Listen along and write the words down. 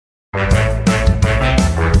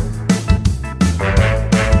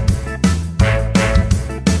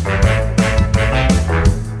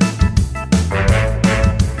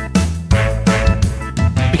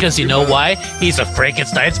Because you know why? He's a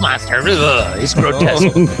Frankenstein's monster. Ugh, he's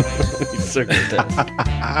grotesque. He's so grotesque.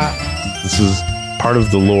 This is part of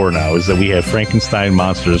the lore now, is that we have Frankenstein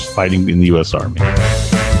monsters fighting in the U.S. Army.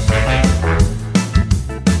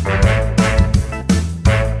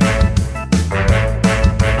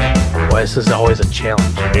 Boy, this is always a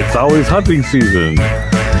challenge. It's always hunting season.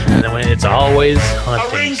 And then when it's always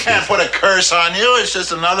hunting A ring season. can't put a curse on you. It's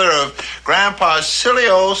just another of Grandpa's silly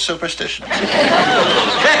old superstitions.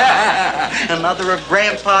 Another of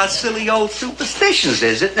Grandpa's silly old superstitions,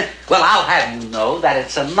 is it? Well, I'll have you know that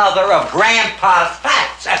it's another of Grandpa's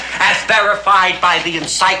facts, as verified by the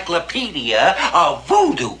Encyclopedia of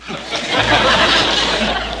Voodoo.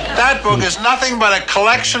 That book is nothing but a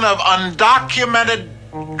collection of undocumented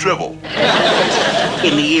drivel.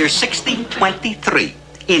 In the year 1623,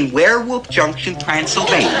 in Werewolf Junction,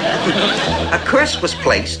 Transylvania, a curse was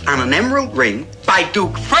placed on an emerald ring by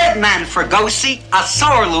Duke Ferdinand Fregosi, a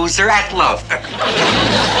sore loser at love.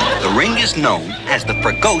 The ring is known as the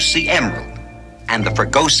Fregosi Emerald, and the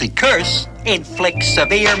Fregosi curse inflicts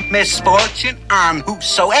severe misfortune on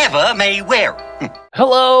whosoever may wear it.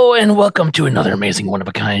 Hello and welcome to another amazing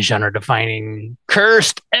one-of-a-kind genre-defining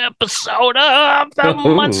cursed episode of the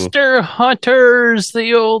Monster Hunters,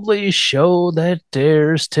 the only show that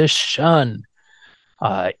dares to shun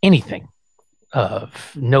anything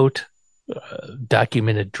of note,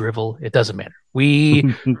 documented drivel. It doesn't matter.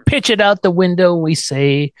 We pitch it out the window. We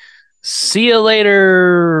say, see you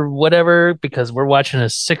later, whatever, because we're watching a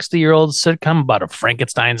 60-year-old sitcom about a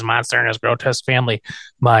Frankenstein's monster and his grotesque family.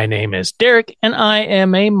 My name is Derek, and I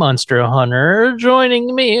am a monster hunter.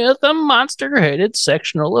 Joining me at the monster-headed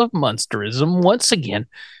sectional of monsterism once again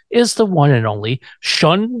is the one and only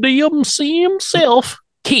Shun DMC himself,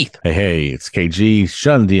 Keith. Hey, it's KG,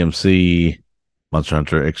 Shun DMC, Monster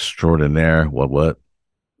Hunter Extraordinaire. What?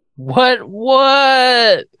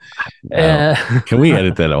 Can we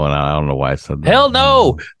edit that one out? I don't know why I said that. Hell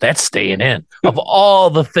no, that's staying in. Of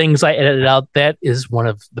all the things I edited out, that is one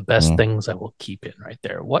of the best things I will keep in right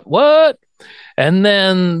there. What? And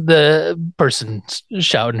then the person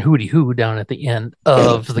shouting hootie hoo down at the end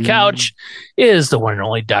of the couch is the one and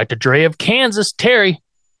only Dr. Dre of Kansas, Terry.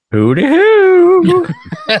 Hootie hoo!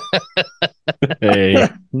 Hey,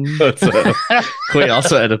 can we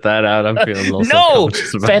also edit that out? I'm feeling a little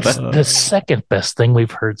self-conscious about that's that. the second best thing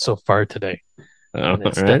we've heard so far today. Oh, And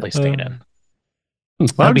it's all definitely right. staying in. Well,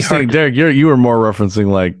 I'm That'd be just thinking, hard. Derek, you were more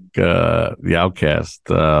referencing like the Outcast.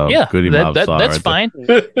 Yeah, Goody Mob song that's right fine.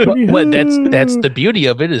 Well, that's the beauty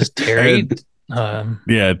of it is Terry. there.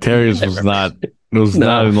 Yeah, Terry's was not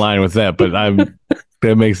in line with that, but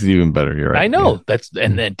that makes it even better. You're right. I know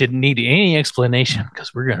and that didn't need any explanation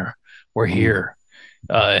because we're here.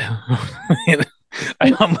 I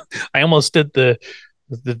almost did the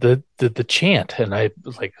chant, and I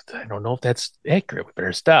was like, I don't know if that's accurate. We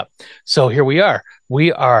better stop. So here we are.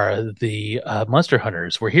 We are the Monster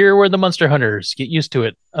Hunters. We're here. We're the Monster Hunters. Get used to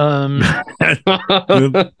it.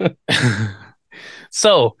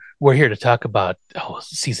 So we're here to talk about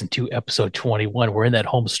season 2, episode 21. We're in that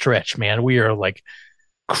home stretch, man. We are like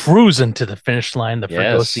cruising to the finish line, the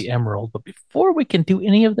Fregosi Emerald. But before we can do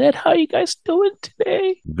any of that, how you guys doing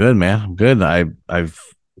today? Good, man. I'm good. I've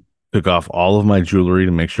took off all of my jewelry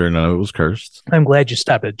to make sure none of it was cursed. I'm glad you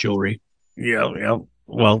stopped at jewelry. Yeah.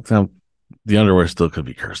 Well, the underwear still could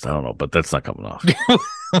be cursed. I don't know, but that's not coming off.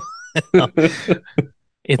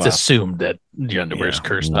 It's assumed that the underwear is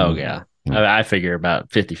cursed. Oh, yeah. I figure about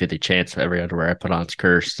 50-50 chance every underwear I put on is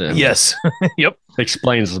cursed. And Yes. Yep.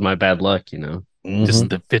 explains my bad luck, you know. Just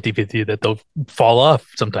the 50-50 that they'll fall off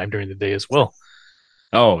sometime during the day as well.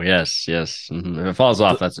 Oh, yes. Mm-hmm. If it falls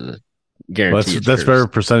off, that's a guarantee. That's better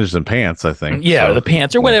percentage than pants, I think. Yeah, So, the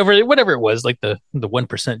pants or whatever it was, like the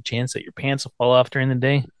 1% chance that your pants will fall off during the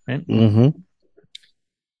day, right? Mm-hmm.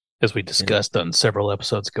 As we discussed on several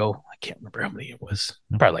episodes ago. I can't remember how many it was.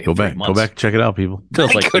 Probably like Go 3 back, months. go back, check it out, people. Feels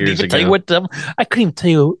I like couldn't years even tell you ago. I couldn't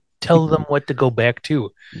even tell them what to go back to.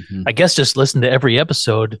 Mhm. I guess just listen to every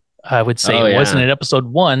episode. I would say it wasn't in episode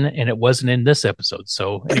 1 and it wasn't in this episode.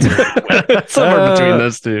 So anyway. Somewhere between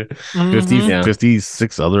those two.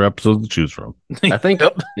 56 other episodes to choose from. I think,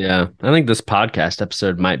 I think this podcast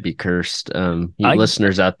episode might be cursed. You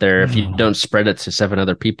listeners out there, if you don't spread it to 7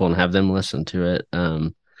 other people and have them listen to it,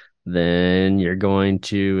 then you're going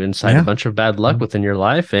to incite a bunch of bad luck within your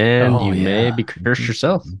life, and you may be cursed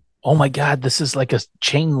yourself. Oh my God, this is like a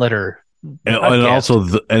chain letter. And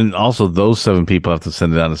also those 7 people have to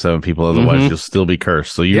send it out to 7 people, otherwise you'll still be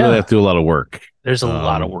cursed. So you really have to do a lot of work. There's a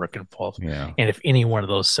lot of work involved. Yeah. And if any one of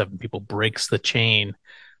those 7 people breaks the chain,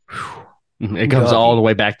 it comes all the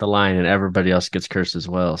way back the line, and everybody else gets cursed as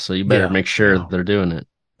well. So you better make sure they're doing it.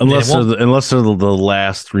 unless they're the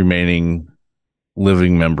last remaining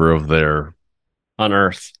living member of their on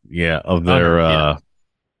Earth. Yeah, of their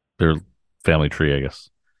family tree, I guess.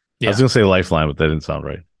 Yeah. I was gonna say lifeline, but that didn't sound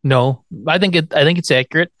right. No, I think it's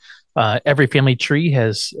accurate. Every family tree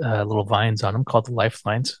has little vines on them called the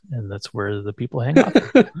lifelines, and that's where the people hang out.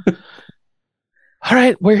 All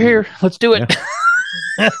right, we're here. Let's do it.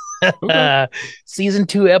 Yeah. Season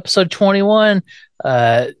 2, episode 21.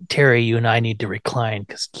 Terry, you and I need to recline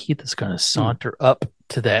because Keith is going to saunter up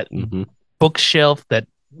to that bookshelf, that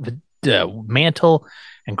mantle,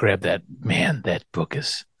 and grab that. Man, that book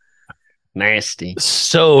is nasty,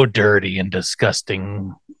 so dirty and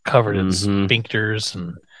disgusting, covered in sphincters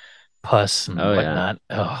and pus and whatnot.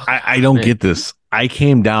 Yeah. I don't get this. I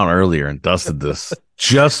came down earlier and dusted this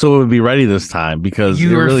just so it would be ready this time because it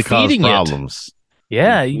really caused problems.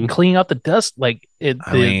 Yeah, you clean out the dust like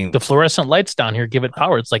the fluorescent lights down here give it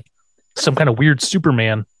power. It's like some kind of weird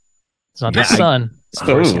Superman. It's not the sun. It's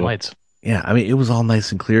fluorescent lights. Yeah, I mean it was all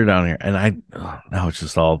nice and clear down here, and now it's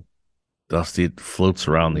just all dusty. It floats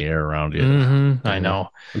around the air around you. I know.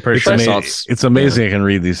 I'm pretty sure it's amazing I can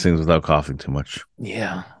read these things without coughing too much.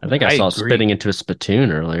 Yeah, I think I saw spitting into a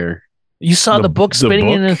spittoon earlier. You saw the book spitting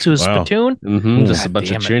into a spittoon? Just a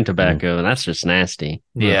bunch of chewing tobacco, and that's just nasty.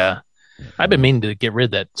 Yeah. I've been meaning to get rid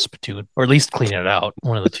of that spittoon, or at least clean it out.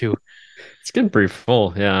 One of the two. It's getting pretty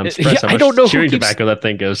full. Yeah, I'm surprised how much chewing tobacco that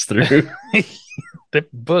thing goes through.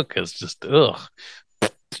 That book is just ugh.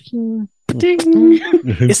 Isn't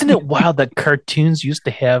it wild that cartoons used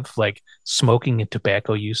to have like smoking and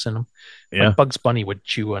tobacco use in them? Yeah, like Bugs Bunny would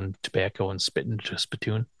chew on tobacco and spit into a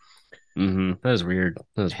spittoon. That was weird.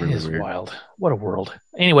 That was really weird. Wild. What a world.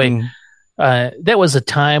 Anyway, that was a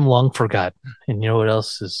time long forgotten. And you know what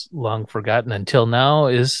else is long forgotten until now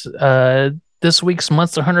is this week's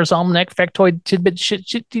Monster Hunters Almanac factoid tidbit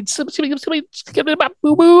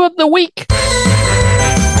boo boo of the week.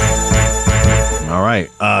 All right,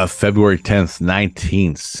 February 10th,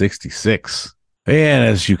 1966. And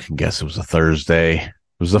as you can guess, it was a Thursday. It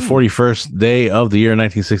was the 41st day of the year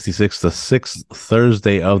 1966, the 6th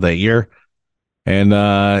Thursday of that year. And,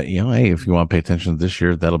 hey, if you want to pay attention to this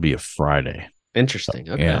year, that'll be a Friday. Interesting.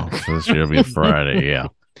 Okay. Yeah, so this year will be a Friday, yeah.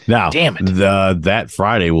 Now, damn it. That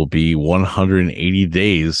Friday will be 180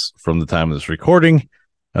 days from the time of this recording.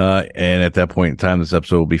 And at that point in time, this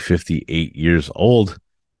episode will be 58 years old.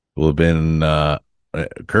 It will have been,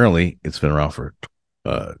 currently, it's been around for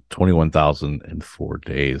 21,004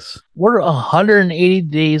 days. We're 180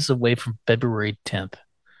 days away from February 10th.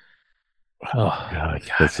 Oh, God,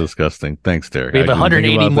 that's disgusting. Thanks, Derek. We have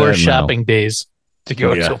 180 more shopping days to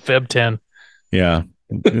go until Feb 10. Yeah.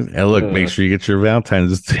 And look, make sure you get your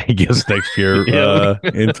Valentine's Day gifts next year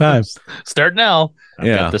in time. Start now. I've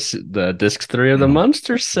got the disc 3 of the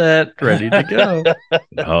Munster set ready to go.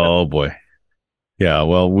 Oh, boy. Yeah,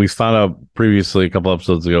 well, we found out previously a couple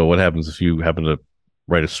episodes ago what happens if you happen to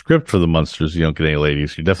write a script for the Munsters. You don't get any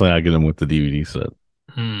ladies. You're definitely not getting them with the DVD set.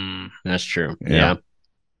 That's true. Yeah.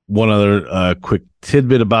 One other quick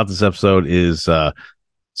tidbit about this episode is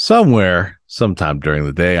sometime during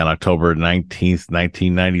the day on October 19th,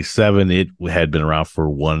 1997, it had been around for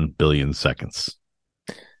 1 billion seconds.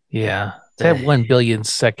 Yeah, that 1 billion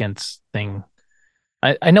seconds thing.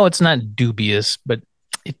 I know it's not dubious, but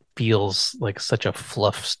it feels like such a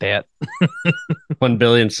fluff stat. 1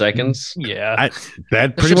 billion seconds? Yeah.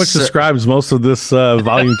 That pretty much describes most of this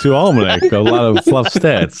Volume 2 Almanac. A lot of fluff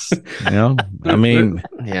stats. You know? I mean...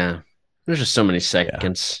 Yeah. There's just so many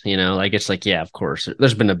seconds, you know? Like, it's like, yeah, of course.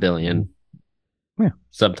 There's been a billion. Yeah.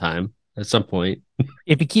 Sometime. At some point.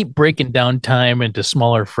 If you keep breaking down time into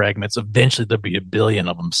smaller fragments, eventually there'll be a billion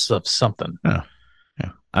of them of something. Yeah.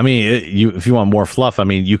 I mean, if you want more fluff, I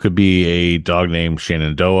mean, you could be a dog named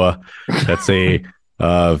Shenandoah. That's a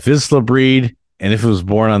Vizsla breed. And if it was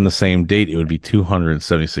born on the same date, it would be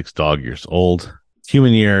 276 dog years old.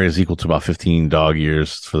 Human year is equal to about 15 dog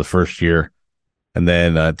years for the first year. And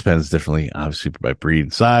then it depends differently, obviously, by breed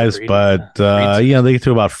and size. But, they get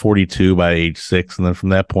to about 42 by age 6. And then from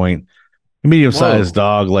that point, a medium-sized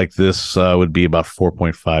dog like this would be about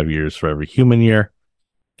 4.5 years for every human year,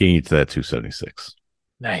 getting you to that 276.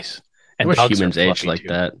 Nice. And I wish humans age like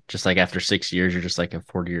that. Just like after 6 years, you're just like a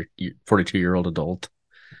 42-year-old adult.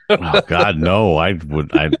 Oh God, no!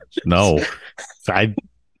 No. I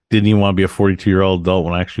didn't even want to be a 42-year-old adult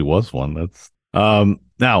when I actually was one. That's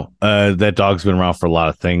now that dog's been around for a lot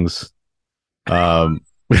of things. Yeah,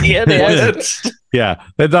 yeah,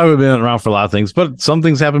 that dog has been around for a lot of things, but some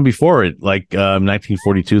things happened before it. Like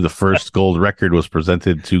 1942, the first gold record was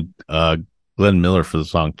presented to Glenn Miller for the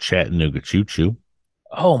song "Chattanooga Choo Choo."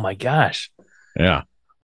 Oh my gosh! Yeah.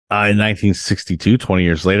 In 1962, 20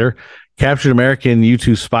 years later, captured American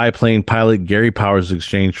U-2 spy plane pilot Gary Powers in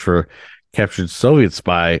exchange for captured Soviet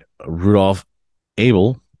spy Rudolph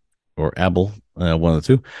Abel, or Abel, one of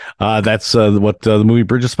the two. That's what the movie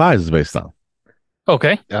Bridge of Spies is based on.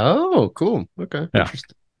 Okay. Oh, cool. Okay. Yeah.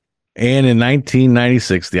 Interesting. And in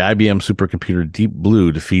 1996, the IBM supercomputer Deep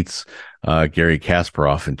Blue defeats Gary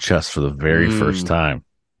Kasparov in chess for the very first time.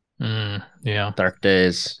 Yeah. Dark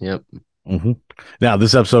days. Yep. Mm-hmm. Now,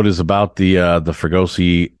 this episode is about the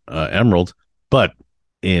Fregosi emerald, but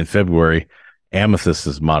in February, amethyst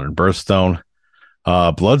is modern birthstone.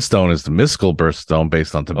 Bloodstone is the mystical birthstone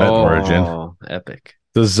based on Tibetan origin. Epic.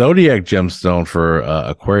 The zodiac gemstone for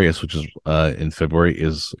Aquarius, which is in February,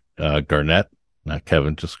 is garnet. Not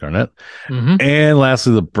Kevin, just garnet. Mm-hmm. And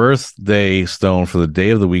lastly, the birthday stone for the day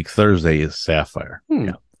of the week, Thursday, is sapphire.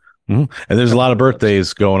 Yeah. Mm-hmm. And there's a lot of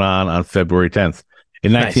birthdays going on February 10th.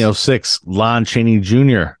 In 1906, Lon Chaney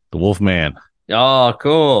Jr., the Wolfman. Oh,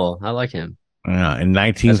 cool. I like him. Yeah. In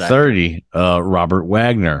 1930, Robert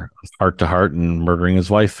Wagner, Heart to Heart and Murdering His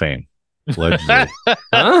Wife fame. Allegedly.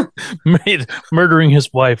 Huh? Murdering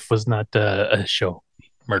his wife was not a show. He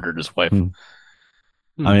murdered his wife. I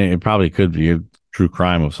mean, it probably could be a true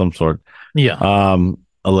crime of some sort. Yeah.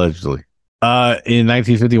 Allegedly. In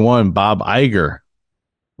 1951, Bob Iger,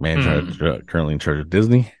 currently in charge of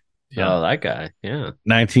Disney. Yeah. Oh, that guy. Yeah.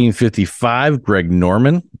 1955, Greg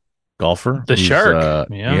Norman, golfer. The Shark.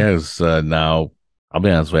 He is now, I'll be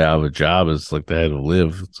honest, way out of a job as like the head of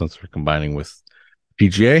Live since we're combining with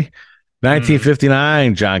PGA.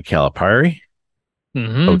 1959, John Calipari,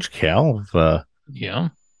 Coach Cal of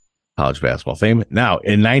college basketball fame. Now,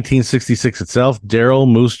 in 1966 itself, Daryl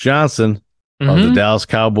Moose Johnson of the Dallas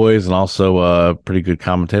Cowboys and also a pretty good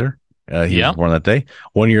commentator. He was born that day.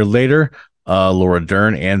 1 year later, Laura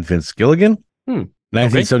Dern and Vince Gilligan.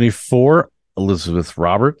 1974, Elizabeth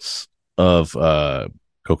Roberts of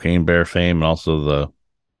Cocaine Bear fame and also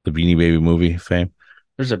the Beanie Baby movie fame.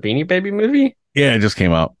 There's a Beanie Baby movie? Yeah, it just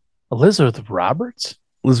came out. Elizabeth Roberts?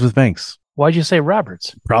 Elizabeth Banks. Why'd you say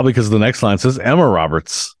Roberts? Probably because the next line says Emma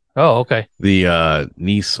Roberts. Oh, okay. The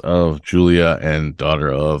niece of Julia and daughter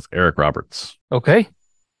of Eric Roberts. Okay.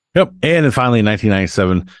 Yep. And then finally, in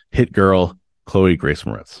 1997, hit girl Chloe Grace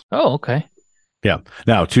Moretz. Oh, okay. Yeah.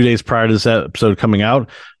 Now, 2 days prior to this episode coming out,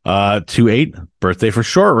 2/8, birthday for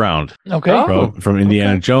Short Round. Okay. From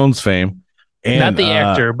Indiana Jones fame. And, not the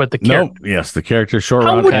actor, but the character. No, yes, the character Short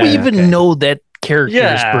How Round. How would we even know that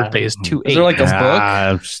character's birthday is 2/8? Is there like a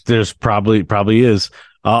book? There's probably is.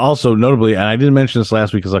 Also, notably, and I didn't mention this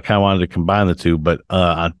last week because I kind of wanted to combine the two, but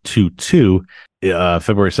on 2/2,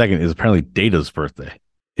 February 2nd is apparently Data's birthday.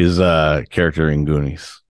 His character in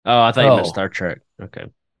Goonies. Oh, I thought you meant Star Trek. Okay.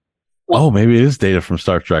 Oh, maybe it is Data from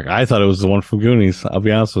Star Trek. I thought it was the one from Goonies. I'll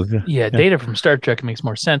be honest with you. Yeah, Data from Star Trek makes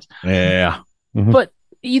more sense. Yeah. Mm-hmm. But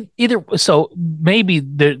either so maybe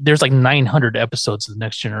there's like 900 episodes of the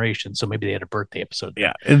Next Generation, so maybe they had a birthday episode.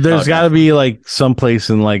 Yeah, there's got to be like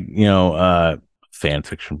someplace in like fan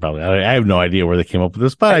fiction probably. I have no idea where they came up with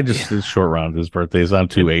this, but I just did Short Round. His birthday is on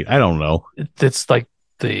 2/8. I don't know. It's like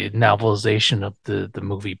the novelization of the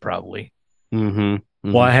movie probably.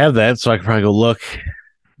 Well, I have that, so I can probably go look.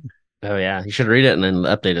 Oh yeah, you should read it and then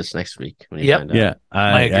update us next week. When you find out. Yeah,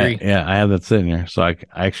 I agree. I have that sitting here, so I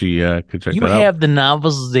actually could check you that out. You have the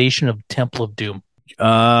novelization of Temple of Doom.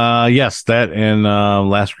 Yes, that and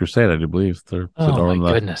Last Crusade, I do believe. Oh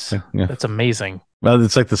my goodness, that's amazing. Well,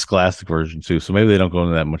 it's like the Scholastic version too, so maybe they don't go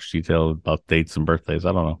into that much detail about dates and birthdays.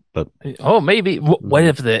 I don't know, but maybe. What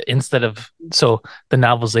if the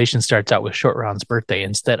novelization starts out with Short Round's birthday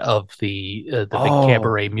instead of the big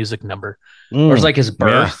cabaret music number, or it's like his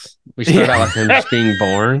birth? Yeah. We start out with him just being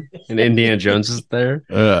born, and Indiana Jones is there.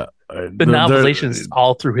 The novelization is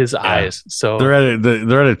all through his eyes. So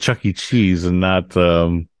they're at a Chuck E. Cheese and not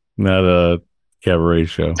a cabaret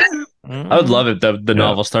show. I would love it. The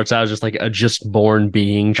novel starts out as just like a just born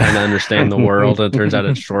being trying to understand the world, and it turns out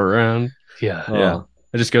it's Short Round. Yeah.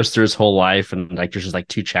 It just goes through his whole life, and like there's just like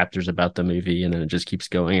 2 chapters about the movie, and then it just keeps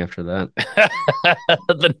going after that.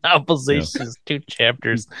 The novelization is 2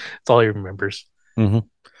 chapters. That's all he remembers. Mm-hmm.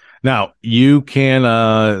 Now you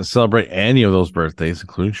can celebrate any of those birthdays,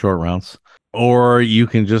 including Short Rounds, or you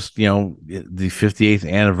can just the 58th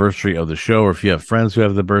anniversary of the show, or if you have friends who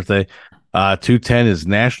have the birthday. 2/10 is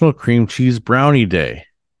National Cream Cheese Brownie Day.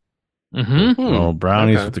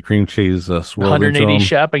 Brownies with the cream cheese swirled 180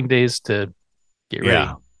 shopping days to get ready.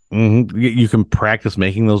 Mm-hmm. You can practice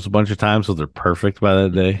making those a bunch of times, so they're perfect by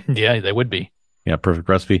that day. Yeah, they would be. Yeah, perfect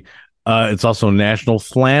recipe. It's also National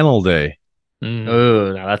Flannel Day.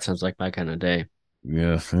 Oh, now that sounds like my kind of day.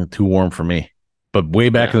 Yeah, too warm for me. But way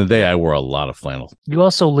back in the day, I wore a lot of flannel. You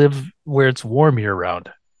also live where it's warm year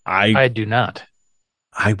round. I do not.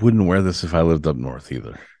 I wouldn't wear this if I lived up north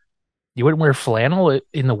either. You wouldn't wear flannel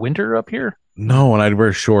in the winter up here? No, and I'd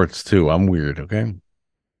wear shorts too. I'm weird, okay?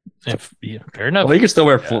 Fair enough. Well, you can still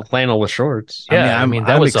wear flannel with shorts. Yeah,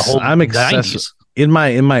 that was the whole I'm 90s. In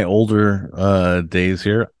my older days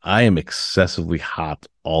here, I am excessively hot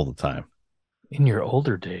all the time. In your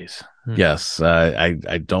older days. Yes,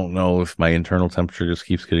 I don't know if my internal temperature just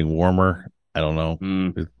keeps getting warmer. I don't know.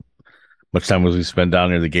 Much time as we spend down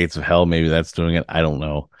near the gates of hell, maybe that's doing it. I don't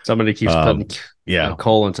know. Somebody keeps putting yeah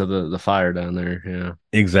coal into the fire down there. Yeah,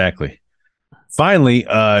 exactly. Finally,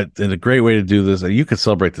 and a great way to do this, you could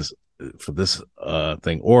celebrate this for this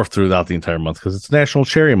thing or throughout the entire month because it's National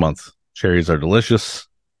Cherry Month. Cherries are delicious.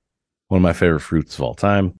 One of my favorite fruits of all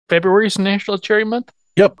time. February is National Cherry Month?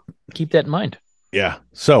 Yep. Keep that in mind. Yeah.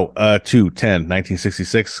 So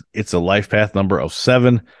 2/10/1966, it's a life path number of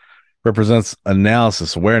 7. Represents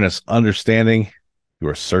analysis, awareness, understanding. You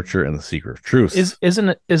are a searcher in the seeker of truth. Is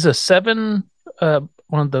a 7 one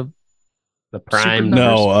of the prime?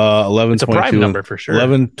 No, 11. It's a prime number for sure.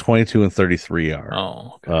 11, 22, and 33 are.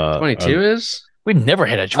 Oh, okay. 22 is. We never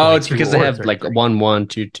had a 22. Oh, it's because they have like 1, 1,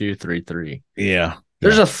 2, 2, 3, 3. Yeah.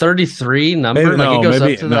 There's a 33 number. Maybe, like it goes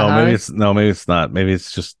up to the high? maybe it's not. Maybe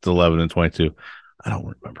it's just 11 and 22. I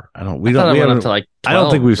don't remember. I don't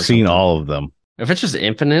think we've seen all of them. If it's just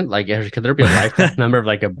infinite, like could there be a lifetime number of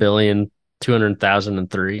like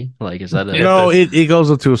 1,200,003? Like, is that a no? It goes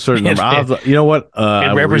up to a certain number. You know what?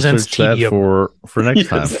 It represents that for next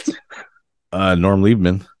time. Norm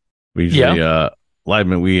Liebman. We usually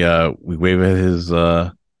Liebman. We wave at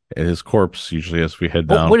his corpse usually as we head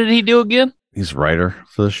down. What did he do again? He's a writer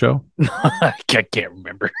for the show. I can't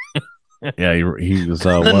remember. Yeah, he was.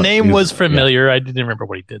 The name was familiar. Yeah. I didn't remember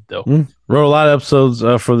what he did though. Wrote a lot of episodes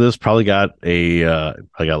for this. Probably got a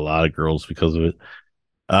lot of girls because of it.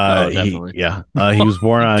 Definitely. He was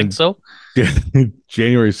born on think so?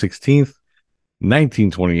 January 16th,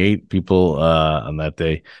 1928. People on that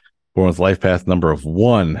day born with life path number of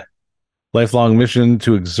 1. Lifelong mission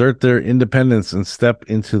to exert their independence and step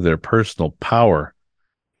into their personal power.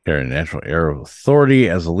 Carry a natural air of authority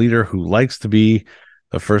as a leader who likes to be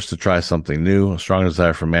the first to try something new. A strong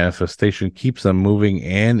desire for manifestation keeps them moving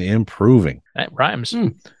and improving. That rhymes.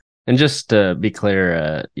 And just to be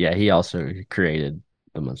clear, he also created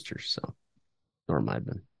the monsters. So, Norm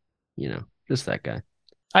Liebman, just that guy.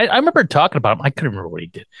 I remember talking about him. I couldn't remember what he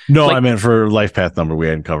did. No, I meant for life path number. We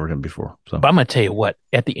hadn't covered him before. So. But I'm going to tell you what,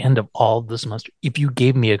 at the end of all this monster, if you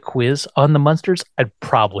gave me a quiz on the monsters, I'd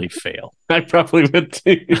probably fail. I probably would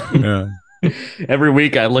too. Yeah. Every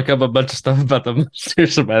week I look up a bunch of stuff about the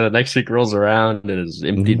monsters, and by the next week rolls around, it has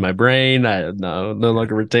emptied my brain. I no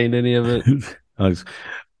longer retained any of it.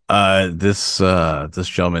 This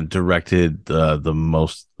gentleman directed the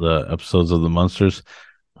most episodes of the monsters.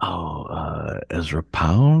 Ezra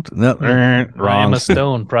Pound? No, wrong. Emma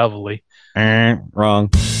Stone, probably. Wrong.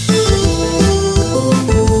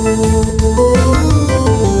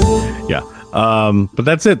 Yeah. But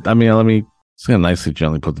that's it. I mean, it's gonna nicely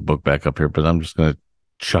gently put the book back up here, but I'm just gonna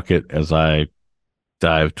chuck it as I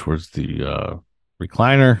dive towards the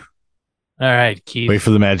recliner. All right, Keith. Wait for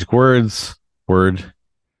the magic words. Word.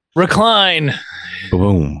 Recline.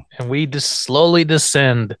 Boom. And we just slowly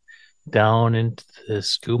descend down into the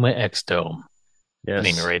Skooma X Dome. Yes.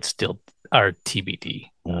 Name rates still are TBD.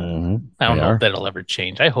 Mm-hmm. I don't know if that'll ever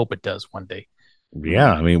change. I hope it does one day.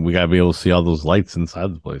 Yeah, I mean, we gotta be able to see all those lights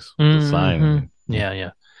inside the place. The sign.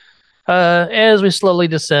 Yeah. As we slowly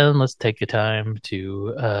descend, let's take the time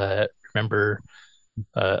to remember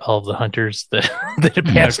all of the hunters that had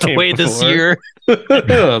passed away this year.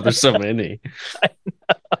 There's so many.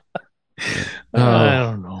 I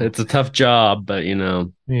don't know. It's a tough job, but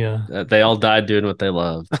they all died doing what they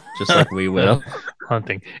loved, just like we will.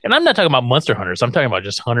 Hunting. And I'm not talking about monster hunters. I'm talking about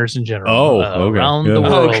just hunters in general. Okay. Around the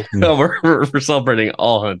world. No, we're celebrating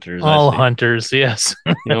all hunters. All hunters, yes.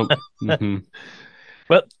 Yep. Mm-hmm.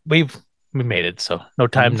 But we made it, so no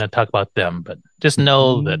time to talk about them, but just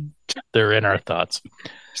know that they're in our thoughts.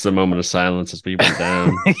 Just a moment of silence as we went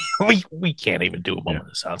down. we can't even do a moment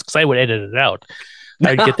of silence because I would edit it out.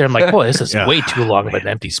 I'd get there and I'm like, boy, this is way too long of an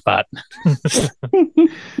empty spot. Let's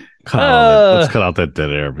cut out that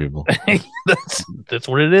dead air, people. That's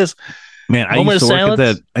what it is. Man, I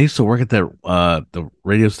used to work at that the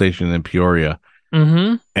radio station in Peoria,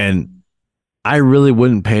 and I really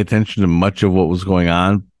wouldn't pay attention to much of what was going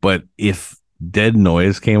on. But if dead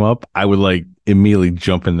noise came up, I would like immediately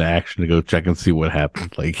jump into action to go check and see what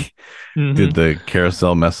happened. Like, did the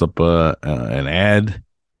carousel mess up an ad?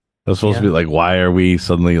 It was supposed to be like, why are we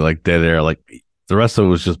suddenly like dead air? Like, The rest of it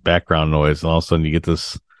was just background noise, and all of a sudden you get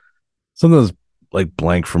this something that's like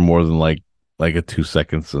blank for more than like a 2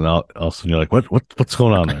 seconds, and all of a sudden you're like, what's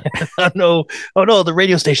going on there? Oh no, the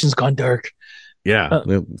radio station's gone dark. Yeah.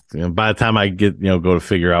 By the time I get go to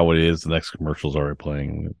figure out what it is, the next commercial's already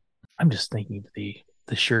playing. I'm just thinking the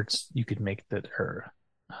shirts you could make that are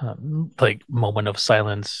like moment of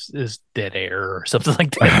silence is dead air or something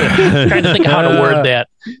like that. Trying to think of how to word that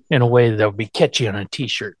in a way that would be catchy on a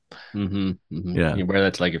t-shirt. Mm-hmm, mm-hmm. Yeah. You wear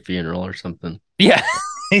that to like a funeral or something. Yeah.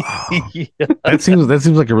 Yeah. That seems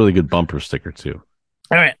like a really good bumper sticker too.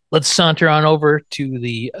 All right, let's saunter on over to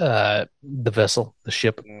the vessel, the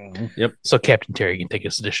ship. Yep. So Captain Terry can take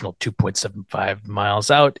us additional 2.75 miles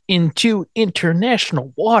out into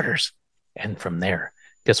international waters. And from there,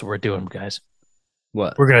 guess what we're doing, guys?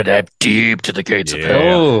 What? We're going to dive deep to the gates of hell.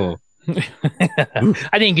 Oh.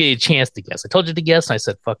 I didn't get a chance to guess. I told you to guess, and I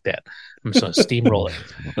said, fuck that. I'm just going to steamroll it.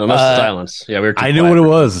 No, that's silence. Yeah, we were I knew what it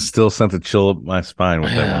was. It still sent a chill up my spine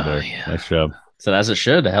with that one there. Yeah. Nice job. So as it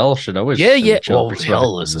should. Hell should always. Yeah. chill Well, up your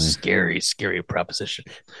hell spine. is a scary, scary proposition.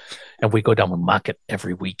 And we go down with mock it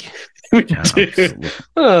every week.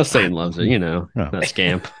 Oh, Satan loves it. Yeah. That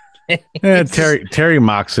scamp. Yeah, Terry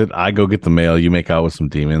mocks it. I go get the mail. You make out with some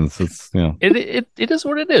demons. It's It is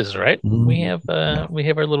what it is, right? Mhm. We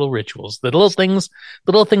have our little rituals, the little things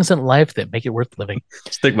in life that make it worth living.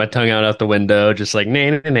 Stick my tongue out the window, just like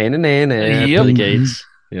na na na na na na Yep. to the gates.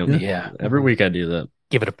 Yeah. Every week I do that.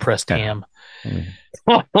 Give it a pressed ham. Mm.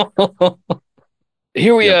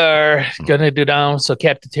 Here we are, gonna do down so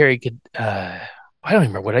Captain Terry could. I don't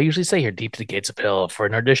remember what I usually say here. Deep to the gates of hell for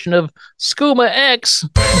an edition of Skooma X.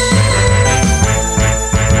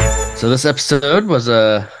 So this episode was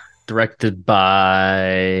directed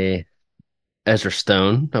by Ezra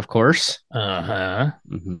Stone, of course. Son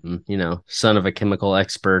of a chemical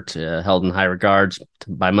expert, held in high regards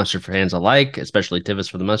by Munster fans alike, especially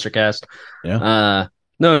Tivis for the Munster cast. Yeah.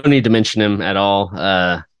 No need to mention him at all.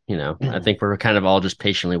 I think we're kind of all just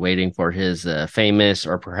patiently waiting for his famous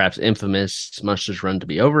or perhaps infamous Munsters run to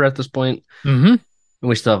be over at this point. Mm-hmm. And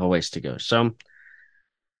we still have a ways to go. So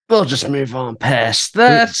we'll just move on past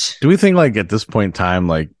that. Do we think like at this point in time,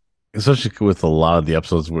 like especially with a lot of the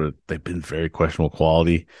episodes where they've been very questionable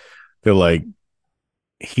quality, they're like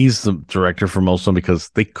he's the director for most of them because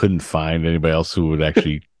they couldn't find anybody else who would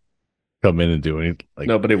actually come in and do anything. Like,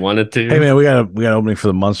 nobody wanted to. Hey man, we got an opening for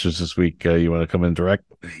the Munsters this week. You want to come in and direct?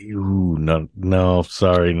 Ooh, no,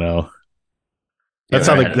 sorry, no.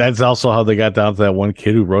 That's also how they got down to that one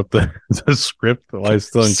kid who wrote the script while he's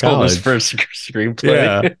still in college. His first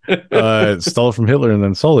screenplay. Yeah, stole it from Hitler and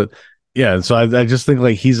then sold it. Yeah, and so I just think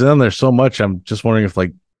like he's in there so much. I'm just wondering if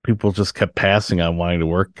like people just kept passing on wanting to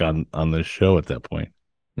work on this show at that point.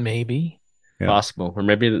 Maybe possible, or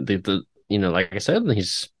maybe the like I said,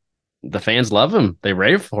 the fans love him. They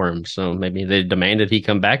rave for him, so maybe they demanded he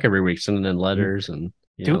come back every week, sending in letters and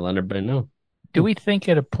let everybody know. Do we think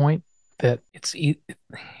at a point that it's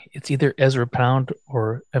either Ezra Pound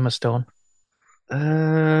or Emma Stone?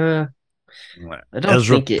 I don't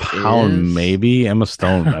Ezra think it Pound, is. maybe Emma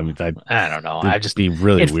Stone. I mean, I don't know. It'd be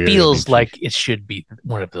really it weird. feels like it should be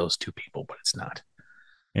one of those two people, but it's not.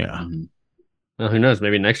 Yeah. Mm-hmm. Well, who knows?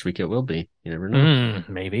 Maybe next week it will be. You never know.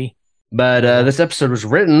 Maybe. But this episode was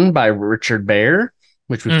written by Richard Baer,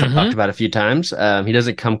 which we've talked about a few times. He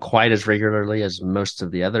doesn't come quite as regularly as most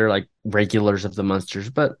of the other like regulars of the Munsters,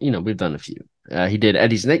 but we've done a few. He did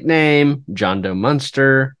Eddie's Nickname, John Doe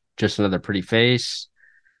Munster, Just Another Pretty Face,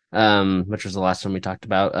 which was the last one we talked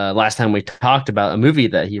about. Last time we talked about a movie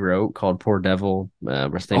that he wrote called Poor Devil.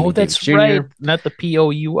 That's right. Not the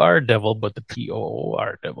P-O-U-R devil, but the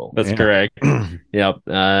P-O-O-R devil. That's correct. Yep.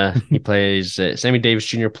 He plays Sammy Davis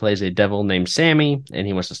Jr. plays a devil named Sammy, and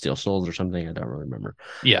he wants to steal souls or something. I don't really remember.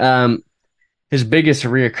 Yeah. His biggest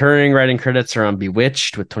reoccurring writing credits are on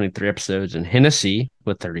Bewitched with 23 episodes and Hennessy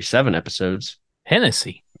with 37 episodes.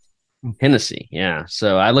 Hennessy, yeah.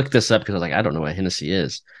 So I looked this up because I was like, I don't know what Hennessy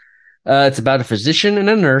is. It's about a physician and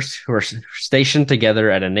a nurse who are stationed together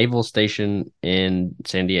at a naval station in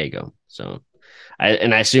San Diego. So, I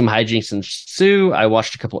assume hijinks ensue. I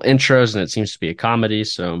watched a couple intros and it seems to be a comedy,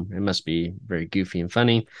 so it must be very goofy and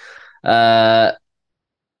funny. What's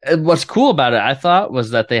cool about it, I thought, was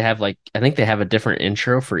that they have I think they have a different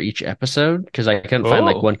intro for each episode because I couldn't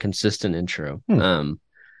find one consistent intro.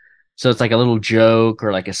 So it's like a little joke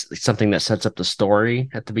or something that sets up the story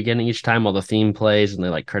at the beginning each time while the theme plays and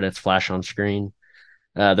the credits flash on screen.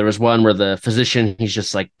 There was one where the physician, he's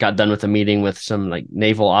just got done with a meeting with some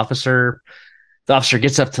naval officer. The officer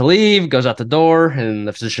gets up to leave, goes out the door, and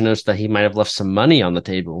the physician notes that he might have left some money on the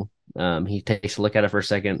table. He takes a look at it for a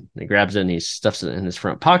second, he grabs it and he stuffs it in his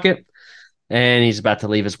front pocket. and he's about to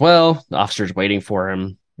leave as well. The officer's waiting for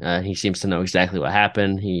him. He seems to know exactly what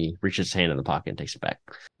happened. He reaches his hand in the pocket and takes it back.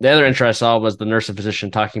 The other intro I saw was the nurse and physician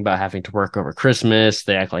talking about having to work over Christmas.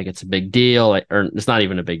 They act like it's a big deal, or it's not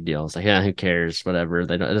even a big deal. It's like, yeah, who cares? Whatever. It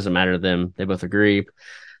doesn't matter to them. They both agree.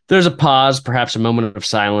 There's a pause, perhaps a moment of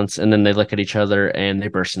silence, and then they look at each other and they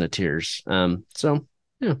burst into tears. So,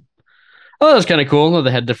 yeah. Oh, that was kind of cool.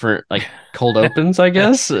 They had different like cold opens, I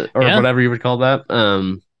guess, or whatever you would call that.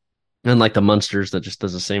 And like the Munsters that just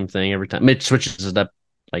does the same thing every time. It switches it up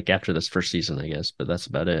like after this first season, I guess, but that's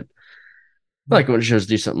about it. I like when shows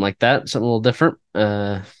do something like that, something a little different.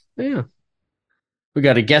 Yeah. We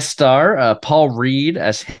got a guest star, Paul Reed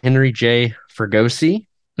as Henry J. Fregosi.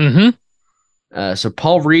 So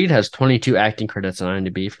Paul Reed has 22 acting credits on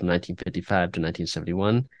IMDb from 1955 to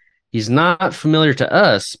 1971. He's not familiar to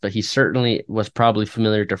us, but he certainly was probably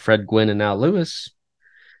familiar to Fred Gwynn and Al Lewis,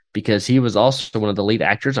 because he was also one of the lead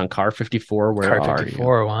actors on Car 54. Car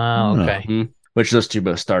 54, wow, okay. Mm-hmm. Which those two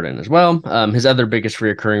both starred in as well. His other biggest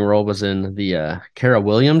recurring role was in the Kara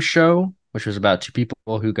Williams Show, which was about two people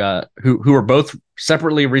who were both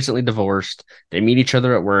separately recently divorced. They meet each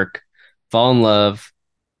other at work, fall in love.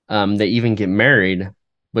 They even get married,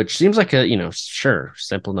 which seems like a,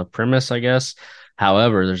 simple enough premise, I guess.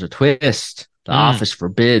 However, there's a twist. The office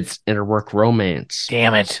forbids interwork romance.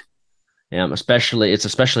 Damn it. Yeah, it's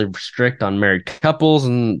especially strict on married couples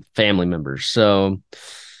and family members. So,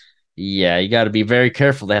 yeah, you got to be very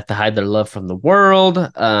careful. They have to hide their love from the world.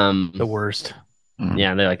 The worst.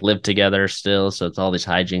 Yeah, they like live together still, so it's all these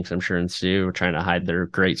hijinks, I'm sure, ensue, trying to hide their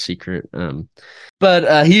great secret.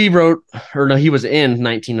 But he was in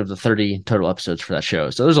 19 of the 30 total episodes for that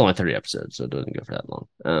show. So there's only 30 episodes, so it doesn't go for that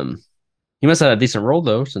long. He must have had a decent role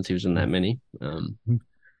though, since he was in that many.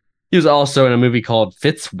 He was also in a movie called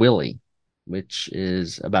Fitzwilly, which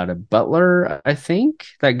is about a butler, I think,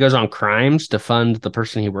 that goes on crimes to fund the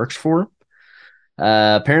person he works for.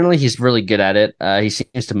 Apparently he's really good at it. He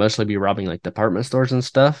seems to mostly be robbing like department stores and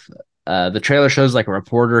stuff. The trailer shows like a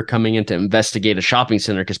reporter coming in to investigate a shopping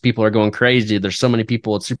center because people are going crazy. There's so many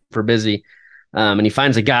people, it's super busy. And he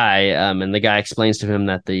finds a guy, and the guy explains to him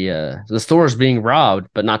that the store is being robbed,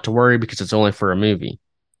 but not to worry because it's only for a movie.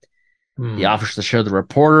 He offers to show the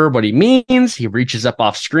reporter what he means. He reaches up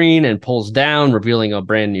off screen and pulls down, revealing a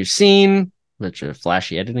brand new scene, which is a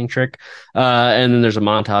flashy editing trick. And then there's a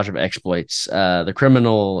montage of exploits. The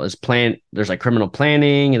criminal is there's like criminal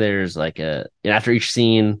planning. There's like after each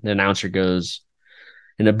scene, the announcer goes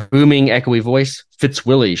in a booming, echoey voice,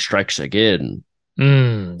 "Fitzwilly strikes again."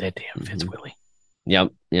 That damn Fitzwilly.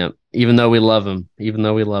 Yep. Even though we love him,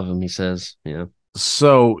 he says, yeah.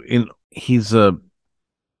 So he's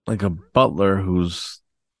like a butler who's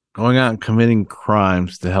going out and committing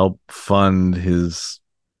crimes to help fund his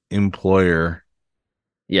employer.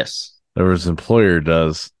 Yes. Or his employer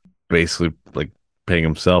does, basically like paying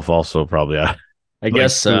himself also probably. I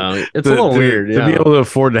guess so. It's a little weird. To be able to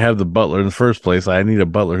afford to have the butler in the first place, I need a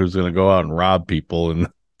butler who's going to go out and rob people and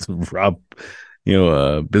rob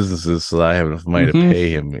businesses, so that I have enough money to pay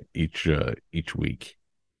him each week.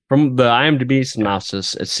 From the IMDb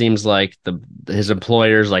synopsis, it seems like his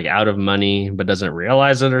employer's like out of money but doesn't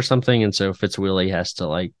realize it or something, and so Fitzwilly has to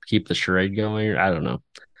like keep the charade going. I don't know.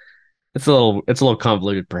 It's a little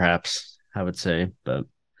convoluted, perhaps, I would say, but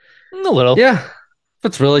a little. Yeah.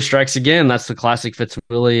 Fitzwilly strikes again. That's the classic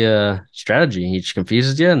Fitzwilly strategy. He just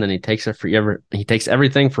confuses you, and then he takes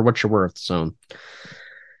everything for what you're worth. So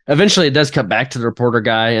eventually it does cut back to the reporter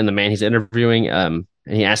guy and the man he's interviewing. And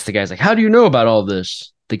he asks the guys, like, how do you know about all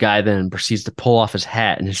this? The guy then proceeds to pull off his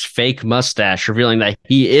hat and his fake mustache, revealing that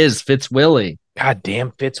he is Fitzwilly. God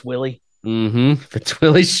damn Fitzwilly.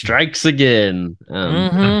 Fitzwilly strikes again.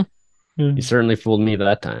 He certainly fooled me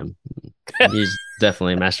that time. He's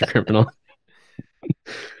definitely a master criminal.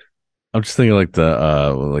 I'm just thinking like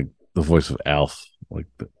the voice of Alf, like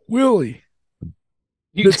the Willie.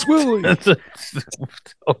 It's Willie.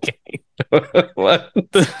 Okay. What?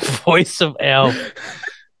 The voice of Alf.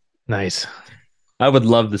 Nice. I would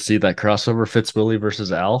love to see that crossover, Fitzwilly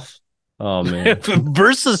versus Alf. Oh man.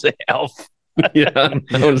 Versus Alf. Yeah. I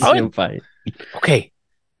want to see him fight. Okay.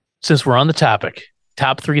 Since we're on the topic,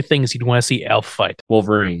 top 3 things you'd want to see Alf fight.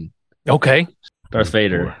 Wolverine. Okay. Darth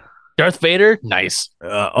Vader. Darth Vader? Nice.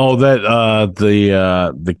 The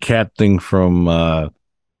cat thing from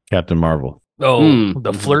Captain Marvel. Oh,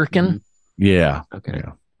 the Flurkin? Yeah. Okay.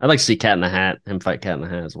 Yeah. I'd like to see Cat in the Hat, him fight Cat in the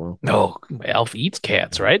Hat as well. No, Alf eats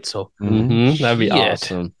cats, right? So that'd be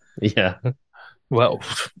awesome. Yeah. Well,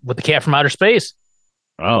 with the cat from outer space.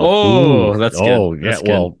 Oh, that's good. Oh, yeah. That's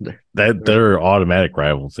well, good. they're automatic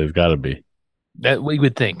rivals. They've got to be. That we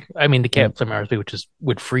would think. I mean, the Captain Martha, which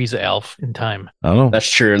would freeze an elf in time. I don't know. That's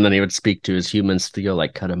true. And then he would speak to his humans to go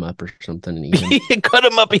like cut him up or something. And He cut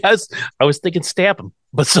him up. I was thinking stab him.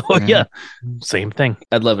 But so, yeah, same thing.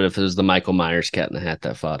 I'd love it if it was the Michael Myers Cat in the Hat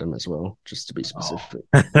that fought him as well, just to be specific.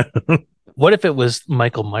 What if it was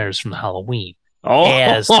Michael Myers from Halloween?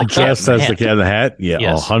 As the Cat in the Hat? Yeah,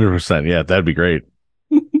 yes. 100%. Yeah, that'd be great.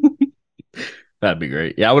 That'd be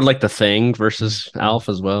great. Yeah, I would like the Thing versus Alf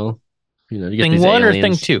as well. You know, you get Thing these 1 aliens. or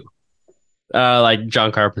Thing 2? Like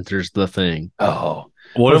John Carpenter's The Thing. Oh.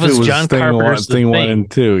 What if it was John Carpenter's Thing 1 and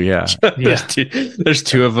 2? Yeah. There's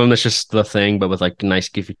two of them. That's just The Thing, but with like a nice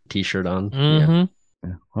goofy t-shirt on. Mm-hmm.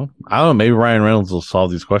 Yeah. Well, I don't know. Maybe Ryan Reynolds will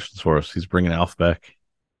solve these questions for us. He's bringing Alf back.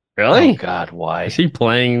 Really? Oh, God, why? Is he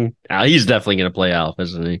playing? He's definitely going to play Alf,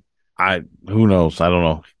 isn't he? Who knows? I don't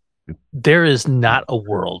know. There is not a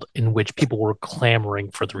world in which people were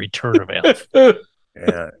clamoring for the return of Alf.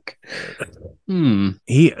 Yeah.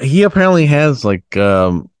 He apparently has like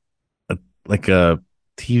a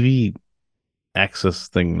TV access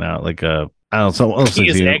thing now, like I don't know. He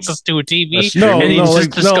has access to a TV. No, and he's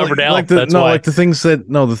just discovered Alf. That's why. Like the things that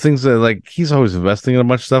like he's always investing in a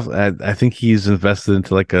bunch of stuff. I think he's invested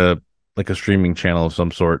into like a streaming channel of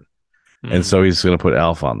some sort, and so he's going to put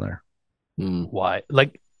Alf on there. Why?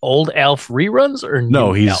 Like old Alf reruns or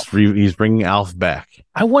no? He's bringing Alf back.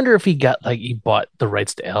 I wonder if he bought the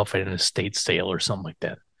rights to Alf at an estate sale or something like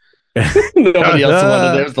that. Nobody else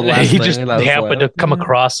wanted it. Was the last he thing. just happened to come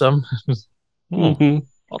across them.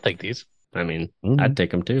 I'll take these. I mean, I'd take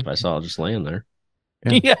them too if I saw it just laying there.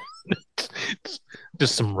 Yeah.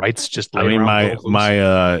 Just some rights. Just I mean,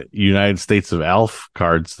 my United States of Alf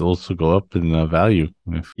cards also go up in value.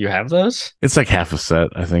 You have those? It's like half a set,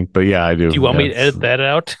 I think. But yeah, I do. Do you want me to edit that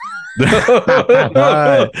out?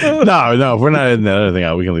 No, if we're not editing that other thing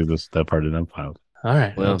out, we can leave that part in. I'm fine. All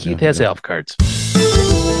right. Well, Keith has Alf cards.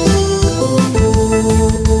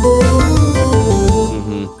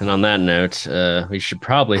 And on that note, we should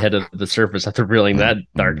probably head to the surface after revealing that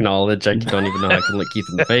dark knowledge. I don't even know how I can look Keith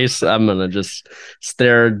in the face. I'm going to just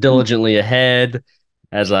stare diligently ahead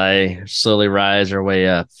as I slowly rise our way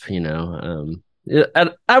up,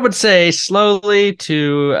 I would say slowly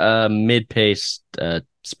to mid-paced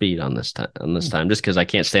speed on this time, just because I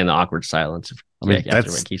can't stand the awkward silence.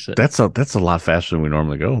 That's a lot faster than we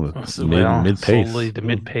normally go. Mid-pace. Slowly to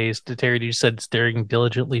mid-pace. Terry, you said staring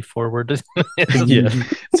diligently forward. Yeah.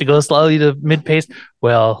 To go slowly to mid-pace.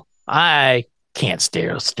 Well, I can't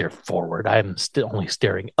stare forward. I'm still only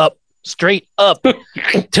staring up, straight up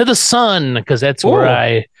to the sun, because that's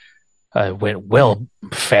where I went well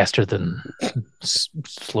faster than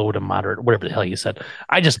slow to moderate, whatever the hell you said.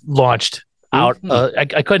 I just launched out.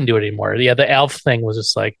 I couldn't do it anymore. Yeah, the Alf thing was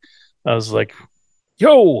just like, I was like,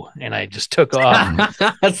 yo, and I just took off.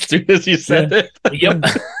 As soon as you said it. Yep.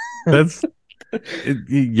 That's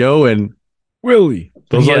yo and Willie.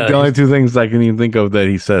 Those are the only two things I can even think of that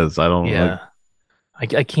he says. I don't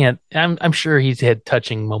I can't. I'm sure he's had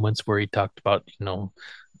touching moments where he talked about,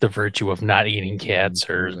 the virtue of not eating cats,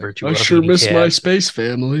 or the virtue of sure miss cats. My space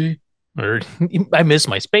family. Or I miss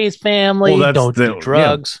my space family. Well, don't do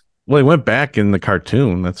drugs. Yeah. Well, he went back in the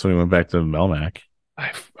cartoon. That's when he went back to Melmac.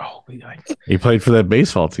 He played for that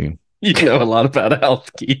baseball team. You know a lot about Alf,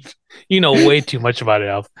 Keith. You know way too much about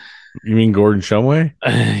Alf. You mean Gordon Shumway?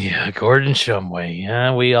 Yeah, Gordon Shumway.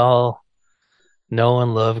 Yeah, we all know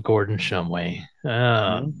and love Gordon Shumway.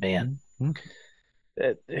 Oh, man.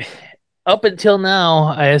 Up until now,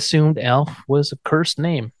 I assumed Alf was a cursed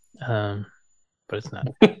name, but it's not.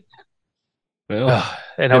 Well,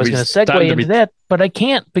 and I was going to segue into that, but I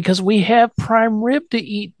can't, because we have prime rib to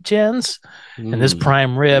eat, gents. And this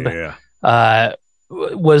prime rib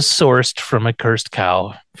was sourced from a cursed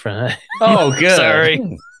cow. Oh, good.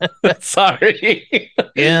 Sorry. Sorry.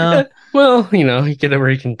 Yeah. Well, he get it where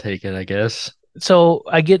he can take it, I guess. So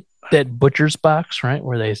I get that butcher's box, right,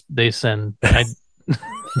 where they send...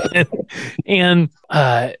 and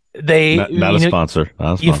they not a sponsor.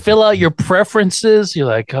 You fill out your preferences. You're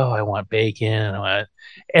like, oh, I want bacon,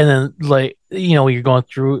 and then you're going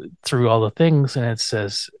through all the things, and it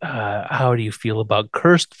says, how do you feel about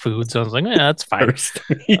cursed foods? I was like, that's fine.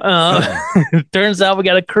 Turns out we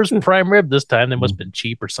got a cursed prime rib this time. They must have been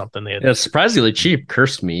cheap or something. Surprisingly cheap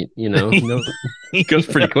cursed meat. It goes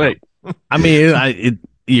pretty quick. I mean,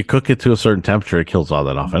 you cook it to a certain temperature, it kills all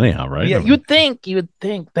that off anyhow, right? Yeah, you would think.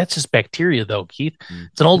 That's just bacteria, though, Keith.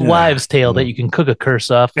 It's an old wives' tale that you can cook a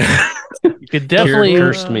curse off. You could definitely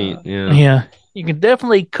cursed meat. Yeah, you can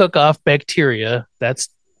definitely cook off bacteria. That's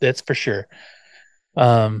for sure.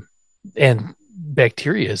 And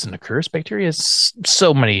bacteria isn't a curse. Bacteria has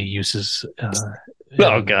so many uses.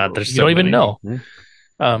 Oh God, there's you so don't even many. know.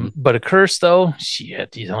 Mm-hmm. But a curse, though,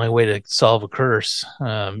 shit, the only way to solve a curse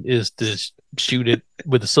is to shoot it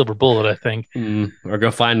with a silver bullet, I think. Or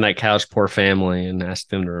go find that cow's poor family and ask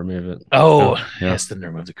them to remove it. Ask them to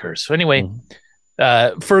remove the curse. So anyway,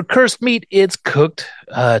 for cursed meat, it's cooked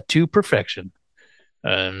to perfection.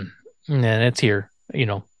 And it's here.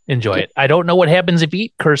 Enjoy it. I don't know what happens if you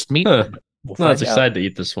eat cursed meat. We'll not as excited to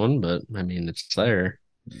eat this one, but I mean, it's there.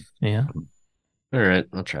 Yeah. All right,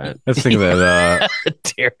 I'll try it. I was thinking that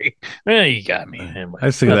Terry, you got me. Anyway, I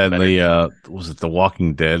was thinking that in the was it The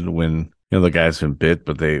Walking Dead when the guy's been bit,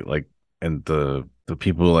 but they and the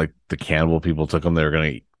people like the cannibal people took him. They were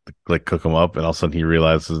gonna cook him up, and all of a sudden he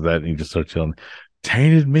realizes that and he just starts yelling,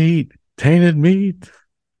 "Tainted meat, tainted meat."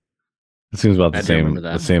 It seems about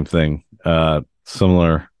the same thing.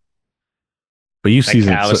 Similar. But you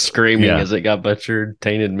season cow was screaming as it got butchered,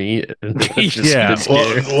 tainted meat.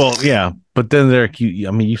 Yeah. But then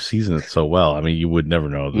you season it so well. I mean, you would never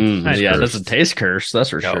know. It doesn't taste cursed. That's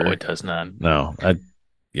for sure. No, it does not. No,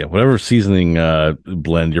 whatever seasoning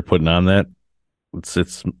blend you're putting on that,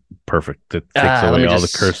 it's perfect. It takes away all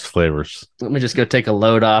the cursed flavors. Let me just go take a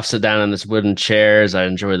load off, sit down on this wooden chair as I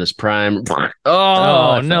enjoy this prime.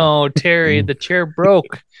 Oh no, Terry, the chair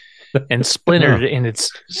broke. And splintered, and it's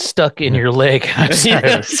stuck in your leg. My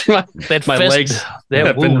legs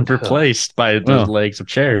have been replaced by the legs of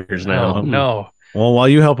chairs now. Oh, no. Well, while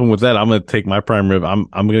you help him with that, I'm going to take my prime rib. I'm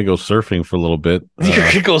going to go surfing for a little bit. You're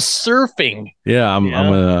going to go surfing? Yeah,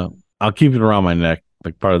 I'll keep it around my neck,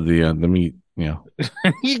 like part of the meat. Yeah,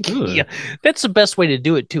 that's the best way to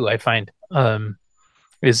do it too. I find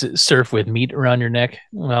is surf with meat around your neck.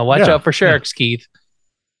 Well, watch out for sharks, Keith.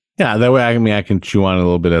 Yeah, that way I can chew on it a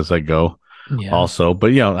little bit as I go. Yeah. Also,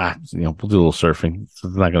 but we'll do a little surfing. It's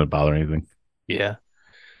not going to bother anything. Yeah.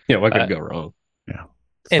 Yeah, what could go wrong? Yeah,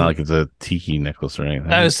 it's not like it's a tiki necklace or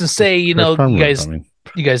anything. I was to say, you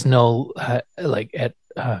guys know, like at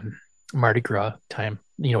Mardi Gras time,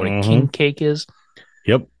 you know what a king cake is.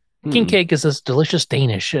 Yep. King cake is this delicious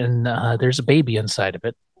Danish, and there's a baby inside of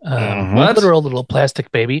it. What? Literal little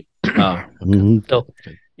plastic baby. So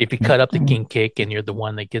if you cut up the king cake and you're the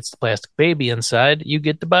one that gets the plastic baby inside, you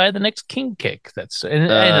get to buy the next king cake. And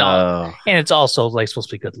it's also like supposed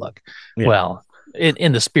to be good luck. Yeah. Well,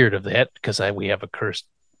 in the spirit of that, because we have a cursed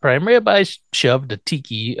prime rib, I shoved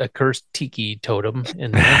a cursed tiki totem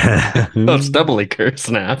in there. It's doubly cursed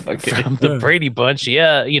now. Okay. From the Brady Bunch.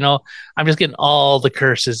 Yeah, I'm just getting all the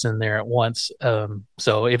curses in there at once.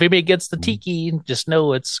 So if anybody gets the tiki, just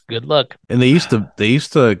know it's good luck. And they used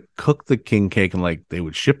to cook the king cake and they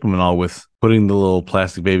would ship them and all with putting the little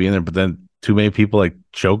plastic baby in there, but then too many people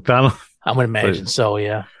choked on them. I would imagine so,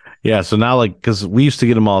 yeah. Yeah, so now because we used to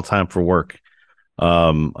get them all the time for work.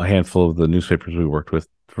 A handful of the newspapers we worked with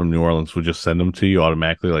from New Orleans would just send them to you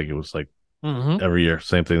automatically. It was every year,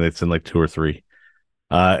 same thing. They'd send 2 or 3.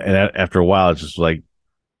 And after a while, it's just you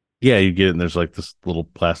get it. And there's this little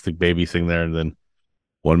plastic baby thing there. And then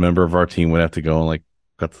one member of our team would have to go and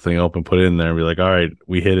cut the thing open, put it in there and be like, all right,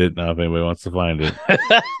 we hit it. Now if anybody wants to find it,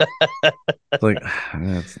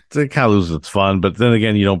 it kind of loses its fun. But then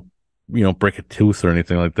again, you don't break a tooth or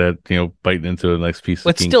anything like that, biting into a nice piece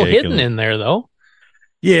of king still cake hidden in there though.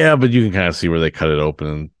 Yeah, but you can kind of see where they cut it open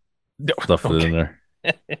and stuff it in there.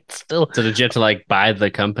 It's still. So did you have to buy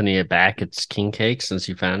the company back its king cake since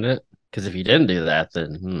you found it? Because if you didn't do that,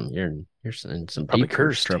 then you're in some probably deep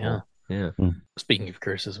cursed trouble. Yeah. Speaking of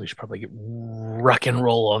curses, we should probably get rock and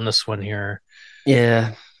roll on this one here.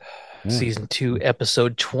 Yeah. Season 2,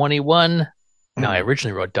 episode 21. Now I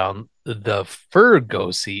originally wrote down the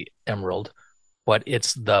Fregosi Emerald, but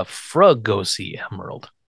it's the Fregosi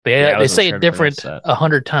Emerald. They say it different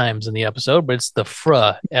 100 times in the episode, but it's the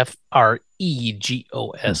Fregosi,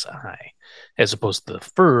 as opposed to the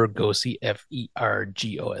Fregosi,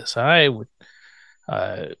 Fergosi.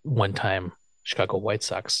 One time Chicago White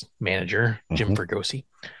Sox manager Jim Fregosi.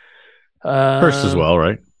 Cursed as well,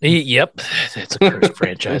 right? Yep, it's a cursed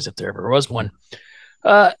franchise if there ever was one.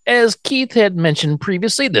 As Keith had mentioned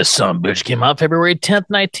previously, this sumbitch came out February 10th,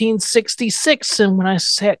 1966. And when I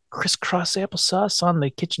sat crisscross applesauce on the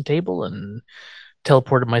kitchen table and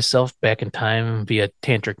teleported myself back in time via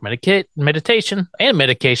tantric meditation and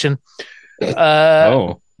medication,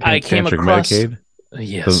 I came across... Medicaid?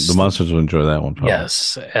 Yes. The monsters will enjoy that one, probably.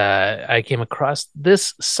 Yes. I came across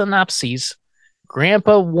this synopsis.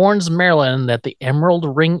 Grandpa warns Marilyn that the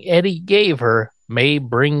emerald ring Eddie gave her may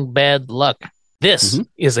bring bad luck. This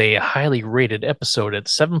is a highly rated episode at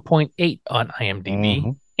 7.8 on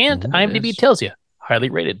IMDb, and IMDb tells you highly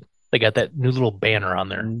rated. They got that new little banner on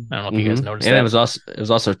there. I don't know if you guys noticed and that. it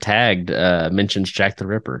was also tagged mentions Jack the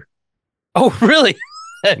Ripper. Oh, really?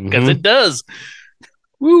 Because it does.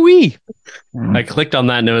 Woo wee! I clicked on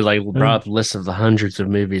that and it was like brought up a list of the hundreds of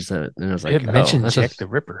movies that, and I was like, It mentioned Jack the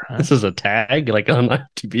Ripper. Huh? This is a tag like on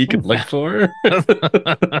IMDb you can look for.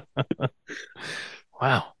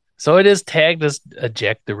 Wow! So it is tagged as a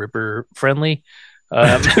Jack the Ripper friendly,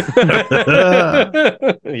 Yep.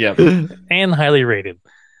 and highly rated.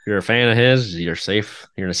 If you're a fan of his, you're safe.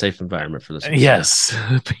 You're in a safe environment for this. Episode. Yes,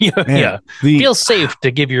 yeah. Feel safe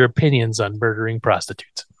to give your opinions on murdering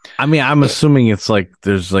prostitutes. I mean, I'm assuming it's like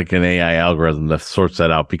there's like an AI algorithm that sorts that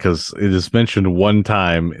out because it is mentioned one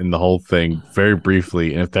time in the whole thing, very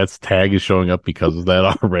briefly, and if that's tag is showing up because of that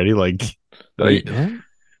already, like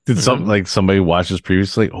did something like somebody watched this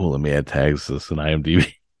previously? Oh, let me add tags to this in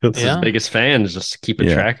IMDb. It's his biggest fan is just keeping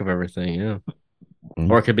track of everything. Yeah.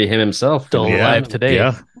 Or it could be him himself. Still alive today.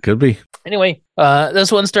 Yeah, could be. Anyway,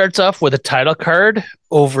 this one starts off with a title card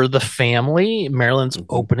over the family. Marilyn's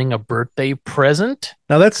opening a birthday present.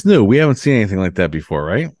 Now that's new. We haven't seen anything like that before,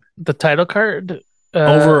 right? The title card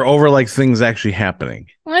over like things actually happening.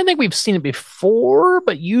 I think we've seen it before,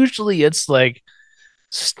 but usually it's like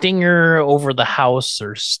stinger over the house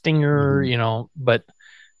or stinger, but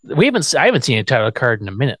I haven't seen a title card in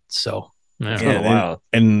a minute, so yeah, wow.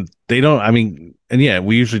 And they don't, I mean, and yeah,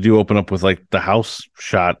 we usually do open up with like the house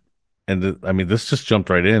shot, and this just jumped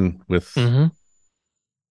right in with with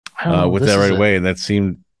that right away, and that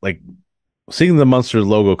seemed like seeing the Munster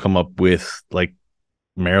logo come up with like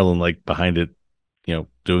Marilyn like behind it,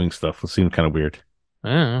 doing stuff. It seemed kind of weird.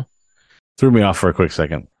 Threw me off for a quick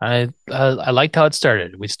second. I liked how it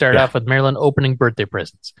started. We start off with Marilyn opening birthday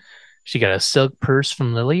presents. She got a silk purse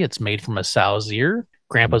from Lily. It's made from a sow's ear.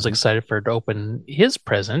 Grandpa's excited for her to open his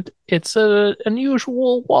present. It's an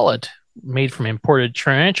unusual wallet made from imported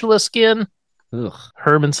tarantula skin. Ugh.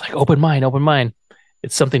 Herman's like, open mine.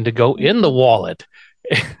 It's something to go in the wallet.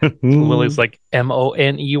 Lily's like,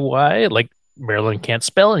 Money, like Marilyn can't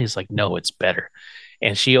spell. And he's like, no, it's better.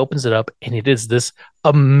 And she opens it up, and it is this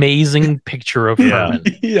amazing picture of Herman.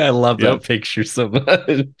 Yeah, I love that picture so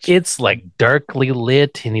much. It's like darkly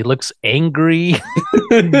lit, and he looks angry.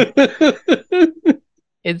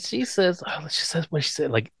 And she says,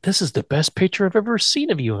 like, this is the best picture I've ever seen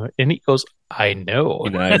of you. And he goes, I know.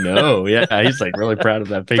 I know. Yeah, he's like really proud of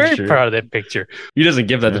that picture. Very proud of that picture. He doesn't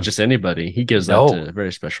give that to just anybody. He gives that to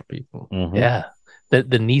very special people. Yeah.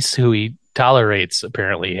 The niece who he tolerates,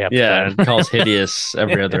 apparently. And calls hideous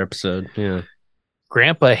every other episode. Yeah.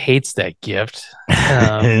 Grandpa hates that gift.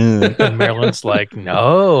 And Marilyn's like,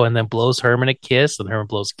 no. And then blows Herman a kiss, and Herman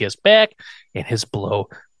blows a kiss back. And his blow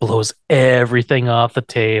blows everything off the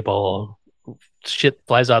table. Shit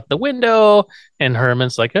flies out the window, and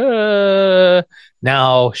Herman's like,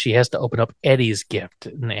 now she has to open up Eddie's gift,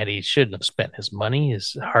 and Eddie shouldn't have spent his money,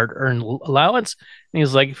 his hard-earned allowance. And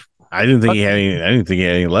he's like, I didn't think he had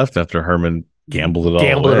any left after Herman gambled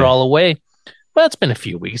it all away. Well, it's been a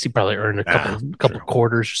few weeks. He probably earned a couple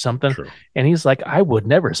quarters or something. True. And he's like, I would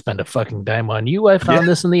never spend a fucking dime on you. I found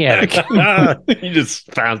this in the attic. You just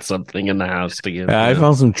found something in the house to give. I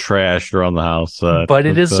found some trash around the house. But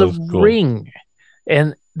it is a ring.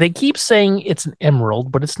 And they keep saying it's an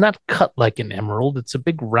emerald, but it's not cut like an emerald. It's a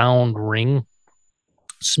big round ring,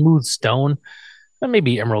 smooth stone. And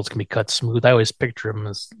maybe emeralds can be cut smooth. I always picture them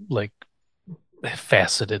as like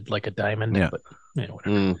faceted like a diamond. Yeah. But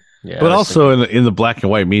whatever. Yeah, but also in the black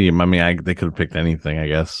and white medium, I mean, they could have picked anything, I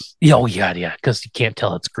guess. Oh, yeah, because you can't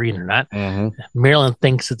tell it's green or not. Marilyn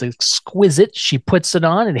thinks it's exquisite. She puts it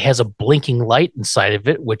on, and it has a blinking light inside of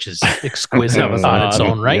it, which is exquisite on its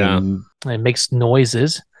own right. Yeah. It makes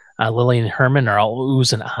noises. Lily and Herman are all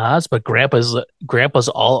oohs and ahs, but Grandpa's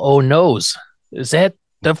all oh no's. Is that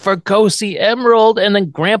the Fregosi emerald? And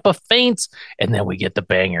then Grandpa faints, and then we get the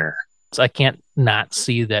banger. So I can't not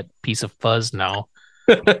see that piece of fuzz now.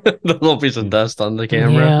 The little piece of dust on the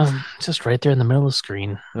camera. Yeah, just right there in the middle of the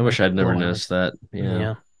screen. I wish I'd never noticed that.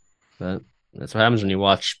 Yeah. But that's what happens when you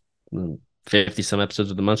watch 50 some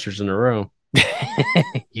episodes of the Munsters in a row.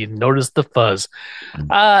 You notice the fuzz.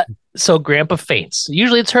 So Grandpa faints.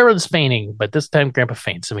 Usually it's Herman's fainting, but this time Grandpa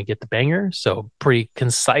faints, and we get the banger. So pretty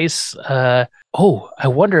concise. I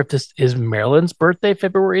wonder if this is Marilyn's birthday,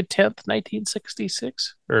 February 10th,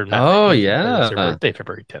 1966, or not? Oh, yeah, it's her birthday,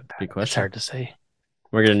 February 10th. Good question. It's hard to say.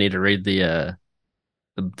 We're gonna need to read the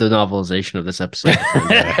novelization of this episode.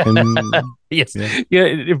 Yes,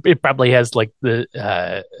 it probably has like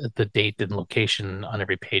the date and location on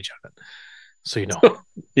every page on it, so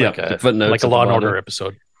like a Law and Order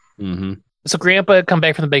episode. Mm-hmm. So Grandpa come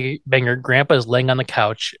back from the banger. Grandpa is laying on the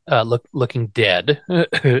couch, looking dead.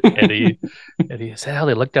 Eddie said, "How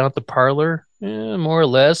they look down at the parlor? More or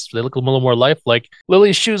less. They look a little more lifelike."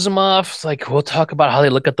 Lily shoos him off. It's like, "We'll talk about how they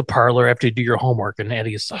look at the parlor after you do your homework." And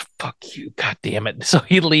Eddie's, "Oh, fuck you, god damn it!" So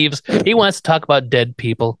he leaves. He wants to talk about dead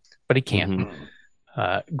people, but he can't.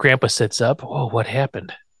 Grandpa sits up. Oh, what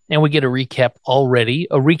happened? And we get a recap already,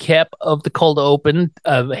 a recap of the cold open,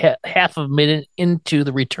 half a minute into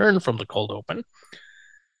the return from the cold open.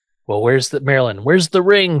 Well, where's the Marilyn? Where's the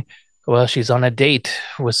ring? Well, she's on a date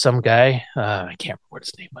with some guy. I can't remember what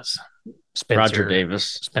his name was. Spencer, Roger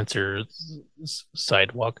Davis. Spencer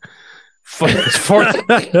Sidewalk. Fourth.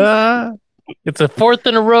 It's a fourth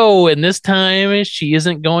in a row, and this time she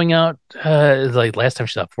isn't going out. Like last time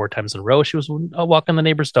she saw 4 times in a row, she was walking the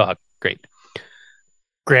neighbor's dog. Great.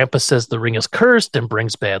 Grandpa says the ring is cursed and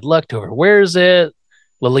brings bad luck to whoever wears it.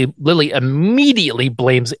 Lily immediately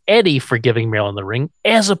blames Eddie for giving Marilyn the ring,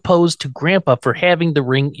 as opposed to Grandpa for having the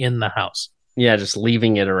ring in the house. Yeah, just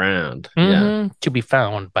leaving it around. Yeah, to be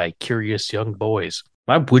found by curious young boys.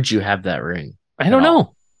 Why would you have that ring? I don't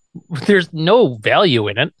know. There's no value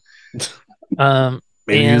in it.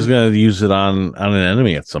 Maybe he's going to use it on an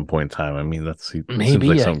enemy at some point in time. I mean, maybe.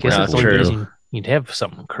 Like I guess it's true. You'd have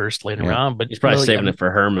something cursed laying around, but he's probably saving it for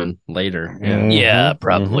Herman later. Yeah,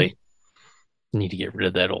 probably. Need to get rid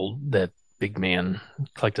of that big man,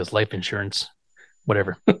 collect his life insurance,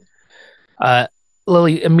 whatever.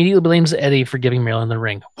 Lily immediately blames Eddie for giving Marilyn the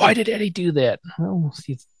ring. Why did Eddie do that? Oh,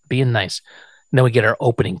 he's being nice. And then we get our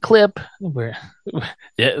opening clip where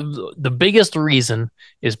the biggest reason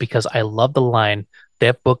is because I love the line,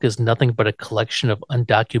 "That book is nothing but a collection of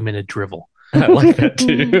undocumented drivel." I like that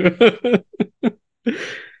too.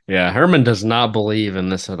 Yeah, Herman does not believe in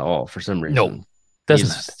this at all for some reason. No,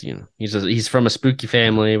 doesn't. He's from a spooky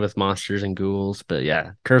family with monsters and ghouls, but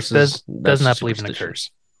yeah, curses. Does not believe in a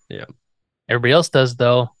curse. Yeah, everybody else does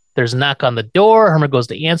though. There's a knock on the door. Herman goes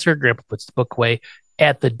to answer. Grandpa puts the book away.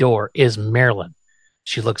 At the door is Marilyn.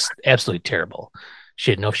 She looks absolutely terrible.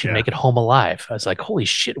 She didn't know if she'd make it home alive. I was like, holy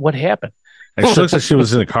shit, what happened? And she looks like she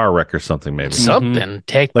was in a car wreck or something, maybe. Something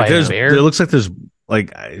attacked by a bear. It looks like there's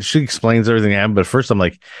she explains everything happened, but first I'm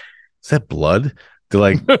like, is that blood? They're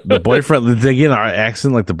like the boyfriend. Did they get in our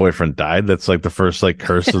accident? Like the boyfriend died. That's like the first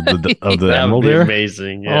curse of the emerald there.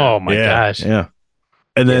 Amazing. Yeah. Oh my gosh. Yeah.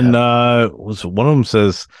 And then was one of them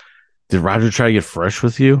says, "Did Roger try to get fresh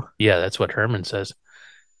with you?" Yeah, that's what Herman says.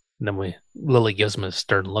 And then Lily gives him a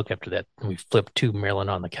stern look after that. And we flip to Marilyn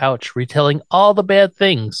on the couch, retelling all the bad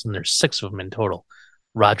things. And there's 6 of them in total.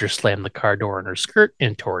 Roger slammed the car door in her skirt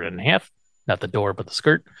and tore it in half. Not the door, but the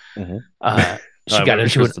skirt.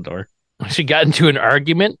 She got into an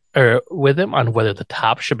argument with him on whether the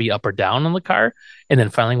top should be up or down on the car. And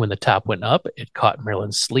then finally, when the top went up, it caught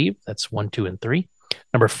Marilyn's sleeve. That's 1, 2, and 3.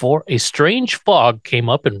 Number 4, a strange fog came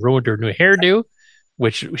up and ruined her new hairdo,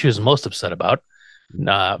 which she was most upset about.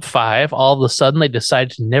 5, all of a sudden they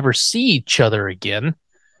decided to never see each other again.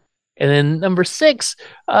 And then number 6,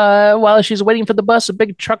 while she's waiting for the bus, a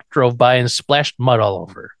big truck drove by and splashed mud all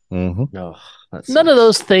over. Oh, none of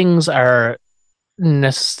those things are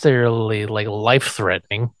necessarily like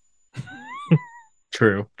life-threatening.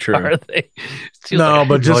 True. Are they? No,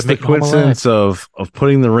 but just the coincidence of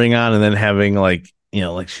putting the ring on and then having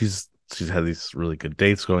she's had these really good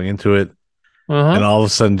dates going into it, and all of a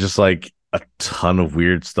sudden just like a ton of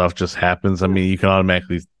weird stuff just happens. I mean, you can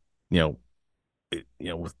automatically,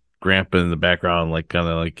 with Grandpa in the background,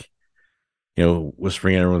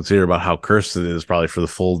 whispering in everyone's ear about how cursed it is, probably for the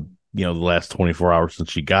full, the last 24 hours since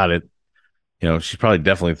she got it. She probably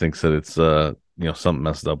definitely thinks that it's, something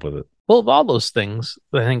messed up with it. Well, of all those things,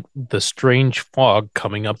 I think the strange fog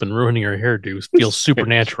coming up and ruining her hairdo feels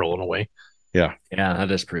supernatural in a way. Yeah. Yeah, that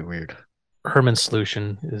is pretty weird. Herman's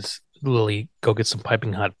solution is Lily, go get some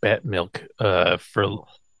piping hot bat milk for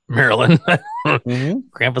Marilyn.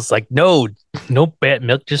 Grandpa's like, no bat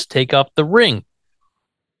milk, just take off the ring.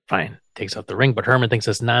 Fine, takes off the ring, but Herman thinks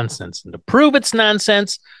it's nonsense. And to prove it's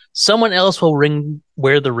nonsense, someone else will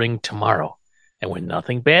wear the ring tomorrow. And when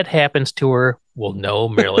nothing bad happens to her, we'll know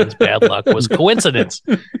Marilyn's bad luck was coincidence.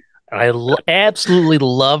 I absolutely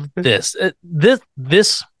love this.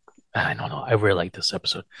 This, I don't know. I really like this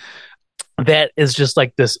episode. That is just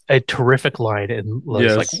like a terrific line. And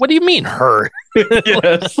Lily's like, what do you mean her?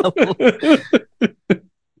 Yes.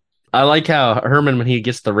 I like how Herman, when he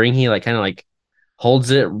gets the ring, he kind of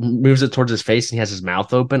holds it, moves it towards his face, and he has his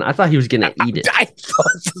mouth open. I thought he was gonna eat it. I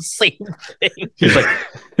thought it's the same thing. He's like,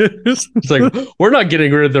 it's like, we're not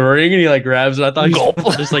getting rid of the ring, and he like grabs it. I thought he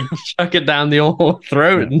was just like chuck it down the old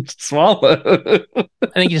throat and swallow. I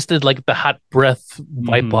think he just did like the hot breath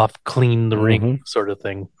wipe off, clean the ring sort of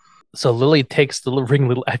thing. So Lily takes the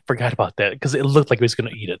ring. I forgot about that because it looked like he was going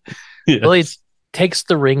to eat it. Yes. Lily takes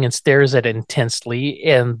the ring and stares at it intensely,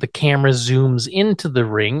 and the camera zooms into the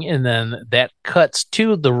ring, and then that cuts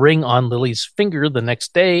to the ring on Lily's finger the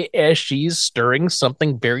next day as she's stirring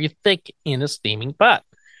something very thick in a steaming pot.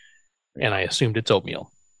 And I assumed it's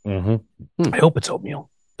oatmeal. I hope it's oatmeal.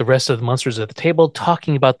 The rest of the monsters at the table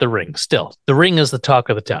talking about the ring. Still, the ring is the talk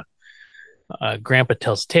of the town. Grandpa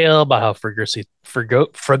tells a tale about how Fregosi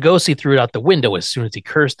threw it out the window as soon as he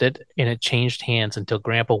cursed it, and it changed hands until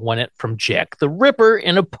Grandpa won it from Jack the Ripper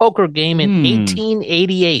in a poker game in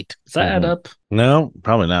 1888. Does that add up? No,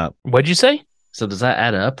 probably not. What'd you say? So does that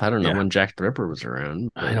add up? I don't know when Jack the Ripper was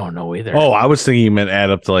around. I don't know either. Oh, I was thinking you meant add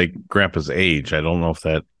up to like Grandpa's age. I don't know if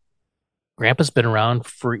that... Grandpa's been around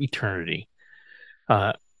for eternity.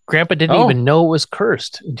 Grandpa didn't even know it was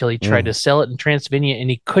cursed until he tried to sell it in Transylvania, and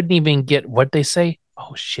he couldn't even get what they say.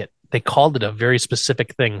 Oh, shit. They called it a very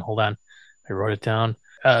specific thing. Hold on. I wrote it down.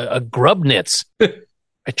 A grubnitz.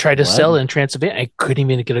 I tried to sell it in Transylvania. I couldn't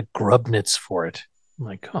even get a grubnitz for it. I'm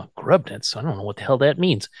like, oh, grubnitz. I don't know what the hell that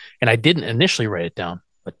means. And I didn't initially write it down,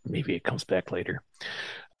 but maybe it comes back later.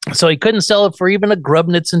 So he couldn't sell it for even a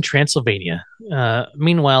grubnitz in Transylvania.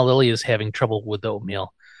 Meanwhile, Lily is having trouble with the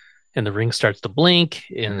oatmeal. And the ring starts to blink,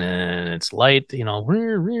 and then it's light, and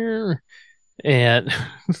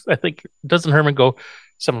I think, doesn't Herman go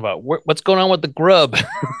something about what's going on with the grub?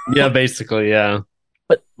 Yeah, basically, yeah.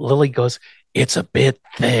 But Lily goes, it's a bit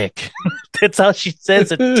thick. That's how she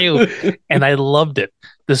says it too, and I loved it.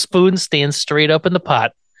 The spoon stands straight up in the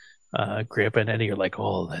pot. Grandpa and Eddie are like,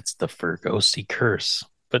 oh, that's the Fregosi curse.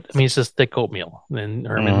 But I mean, it's just thick oatmeal, and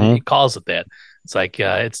Herman he calls it that. It's like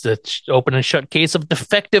it's the open and shut case of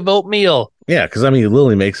defective oatmeal. Yeah, because I mean,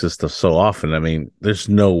 Lily makes this stuff so often. I mean, there's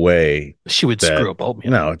no way she would screw up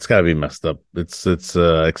oatmeal. No, it's got to be messed up. It's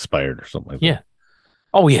expired or something like that.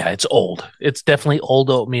 Oh yeah, it's old. It's definitely old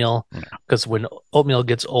oatmeal because when oatmeal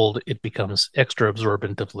gets old, it becomes extra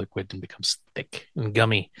absorbent of liquid and becomes thick and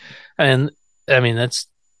gummy. And I mean,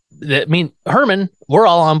 Herman, we're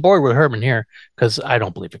all on board with Herman here because I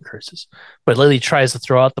don't believe in curses. But Lily tries to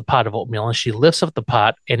throw out the pot of oatmeal, and she lifts up the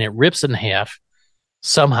pot, and it rips in half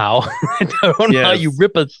somehow. I don't know how you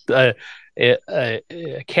rip a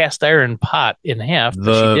cast iron pot in half,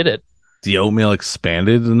 but she did it. The oatmeal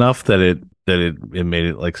expanded enough that it made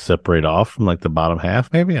it like separate off from like the bottom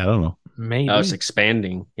half. Maybe, I don't know. Maybe it's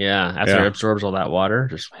expanding. Yeah, after it absorbs all that water,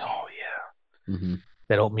 just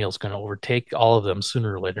that oatmeal is going to overtake all of them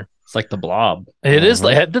sooner or later. It's like the blob. It is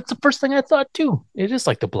like that's the first thing I thought too. It is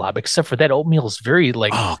like the blob, except for that oatmeal is very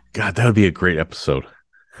like. Oh God, that would be a great episode.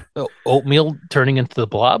 Oatmeal turning into the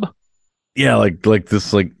blob. Yeah, like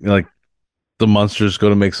this, like the monsters go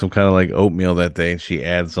to make some kind of like oatmeal that day, and she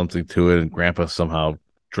adds something to it, and Grandpa somehow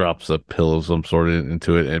drops a pill of some sort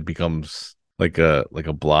into it, and it becomes like a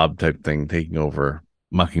blob type thing taking over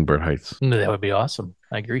Mockingbird Heights. That would be awesome.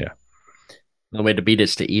 I agree. Yeah. The way to beat it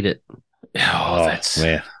is to eat it. Oh, that's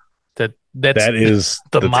man. That is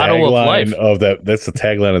the motto of life. That's the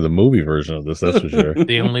tagline of the movie version of this. That's for sure.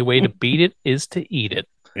 The only way to beat it is to eat it.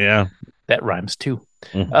 Yeah, that rhymes too.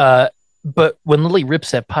 But when Lily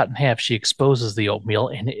rips that pot in half, she exposes the oatmeal,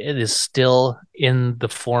 and it is still in the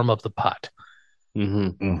form of the pot,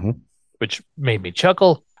 which made me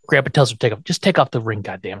chuckle. Grandpa tells her to take off the ring.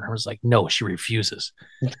 Goddamn it! I was like, no, she refuses.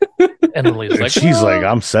 And Lily's like, she's like,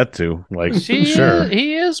 I'm set to sure.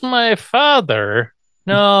 He is my father.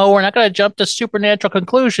 No, we're not going to jump to supernatural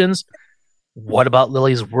conclusions. What about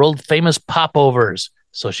Lily's world famous popovers?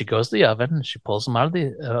 So she goes to the oven and she pulls them out of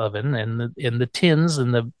the oven and in the tins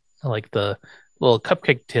and the little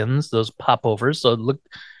cupcake tins, those popovers. So it looked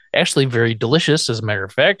actually very delicious, as a matter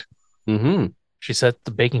of fact. She set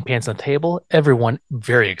the baking pans on the table. Everyone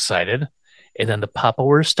very excited. And then the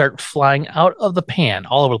popovers start flying out of the pan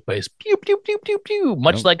all over the place. Pew, pew, pew, pew, pew.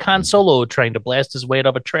 Much like Han Solo trying to blast his way out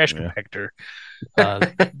of a trash compactor.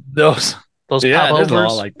 Those popovers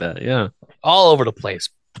all like that. Yeah. All over the place.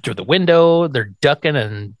 Through the window, they're ducking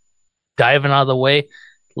and diving out of the way.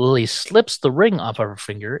 Lily slips the ring off of her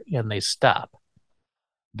finger and they stop.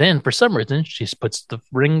 Then, for some reason, she puts the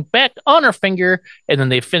ring back on her finger, and then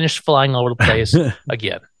they finish flying all over the place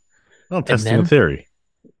again. Well, testing the theory.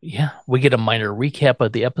 Yeah, we get a minor recap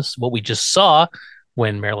of the episode, what we just saw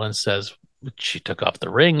when Marilyn says she took off the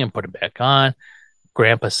ring and put it back on.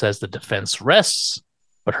 Grandpa says the defense rests.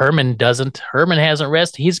 But Herman doesn't. Herman hasn't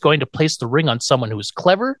rested. He's going to place the ring on someone who is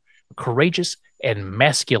clever, courageous, and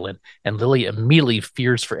masculine. And Lily immediately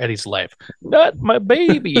fears for Eddie's life. Not my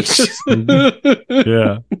baby.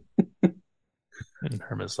 Yeah. And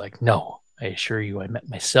Herman's like, no, I assure you I met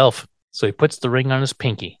myself. So he puts the ring on his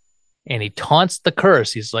pinky and he taunts the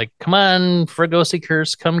curse. He's like, come on, Fregosi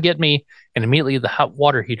curse, come get me. And immediately the hot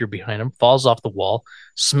water heater behind him falls off the wall,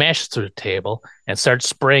 smashes through the table, and starts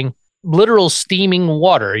spraying literal steaming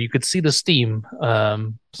water. You could see the steam.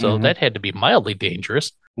 So that had to be mildly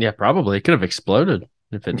dangerous. Yeah, probably. It could have exploded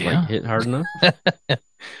if it like hit hard enough.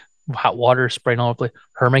 Hot water spraying all over the place.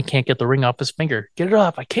 Herman can't get the ring off his finger. Get it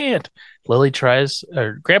off. I can't. Lily tries,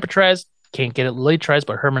 or Grandpa tries, can't get it. Lily tries,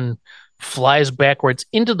 but Herman flies backwards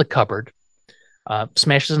into the cupboard,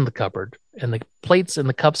 smashes in the cupboard, and the plates and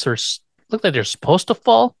the cups look like they're supposed to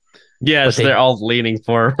fall. Yes, they're all leaning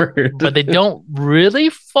forward. But they don't really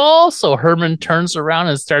fall, so Herman turns around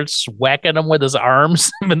and starts whacking them with his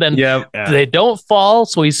arms. And then they don't fall,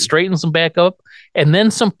 so he straightens them back up. And then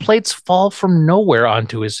some plates fall from nowhere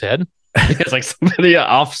onto his head. It's like somebody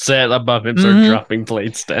offset above him start dropping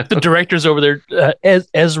plates down. The director's over there.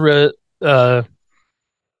 Ezra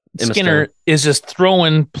Skinner is just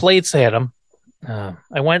throwing plates at him. I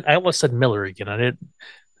almost said Miller again.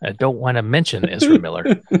 I don't want to mention Ezra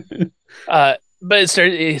Miller. But it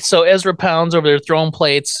started, so Ezra Pound's over there throwing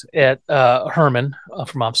plates at Herman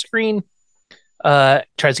from off screen.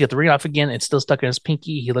 Tries to get the ring off again. It's still stuck in his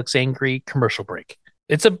pinky. He looks angry. Commercial break.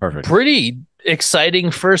 It's a pretty exciting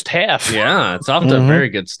first half. Yeah, it's off to a very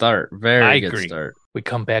good start. Very good start. We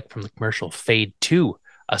come back from the commercial. Fade 2,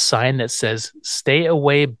 a sign that says, "Stay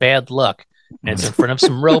away, bad luck." And it's in front of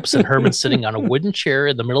some ropes, and Herman's sitting on a wooden chair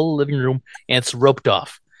in the middle of the living room, and it's roped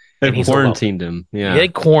off. They quarantined him. Yeah, they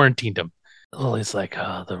quarantined him. Lily's like,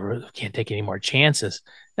 can't take any more chances.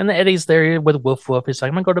 And then Eddie's there with Woof Woof. He's like,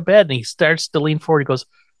 I'm going to go to bed. And he starts to lean forward. He goes,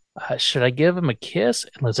 should I give him a kiss?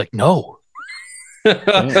 And Lily's like, no.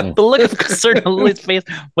 The look of concern on Lily's face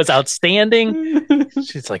was outstanding.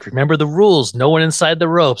 She's like, remember the rules. No one inside the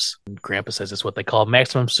ropes. And Grandpa says it's what they call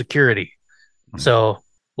maximum security. So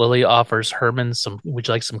Lily offers Herman would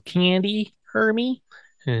you like some candy, Hermie?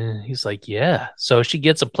 And he's like, yeah. So she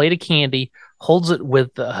gets a plate of candy, holds it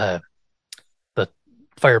with the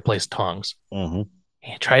fireplace tongs, and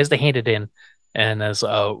tries to hand it in. And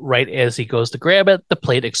right as he goes to grab it, the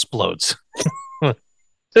plate explodes.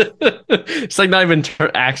 It's like not even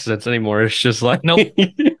accidents anymore. It's just like, nope.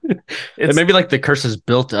 It maybe like the curse has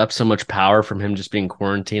built up so much power from him just being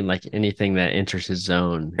quarantined, like anything that enters his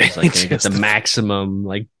zone is like going to get the maximum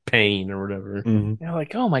like pain or whatever. You're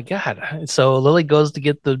like, oh my God. So Lily goes to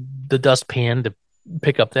get the dustpan to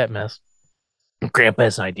pick up that mess. Grandpa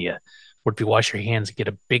has an idea. What if you wash your hands and get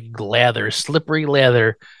a big slippery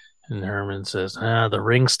lather? And Herman says, the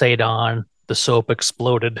ring stayed on. The soap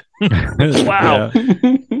exploded. Wow.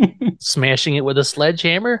 Smashing it with a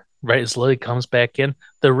sledgehammer. Right as Lily comes back in,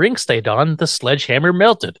 the ring stayed on. The sledgehammer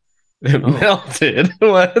melted. It melted.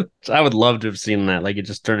 What? I would love to have seen that. Like it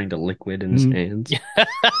just turning to liquid in his hands.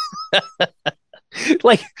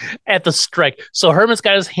 Like at the strike. So Herman's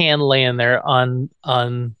got his hand laying there on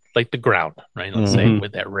like the ground, right? Let's say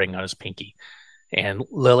with that ring on his pinky. And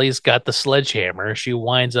Lily's got the sledgehammer. She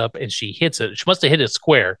winds up and she hits it. She must have hit it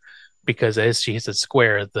square because as she hits it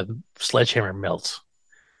square, the sledgehammer melts.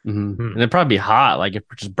 And it'd probably be hot. Like it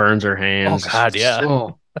just burns her hands. Oh, God, yeah.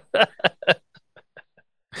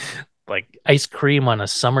 Like ice cream on a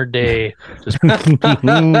summer day. Just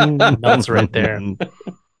melts right there.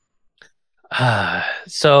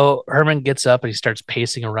 So Herman gets up and he starts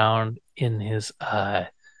pacing around in his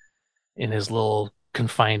little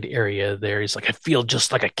confined area there. He's like, I feel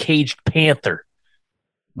just like a caged panther.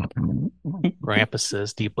 Grandpa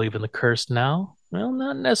says, do you believe in the curse now? Well,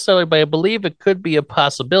 not necessarily, but I believe it could be a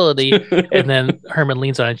possibility. And then Herman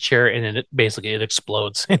leans on a chair and then it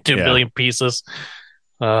explodes into a million pieces.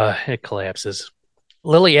 It collapses.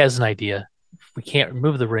 Lily has an idea. We can't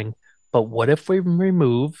remove the ring, but what if we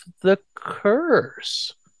remove the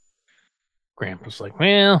curse? Grandpa's like,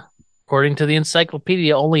 well, according to the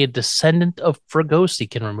encyclopedia, only a descendant of Fregosi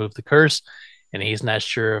can remove the curse, and he's not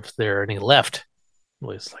sure if there are any left.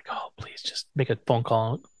 Lily's like, oh, please just make a phone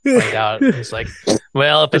call and find out. And he's like,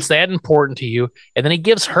 well, if it's that important to you. And then he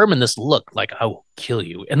gives Herman this look like, I will kill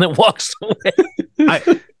you, and then walks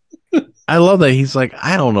away. I love that he's like,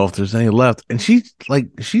 I don't know if there's any left. And she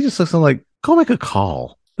just looks like, go make a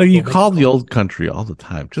call. Like you call the old country all the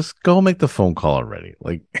time. Just go make the phone call already.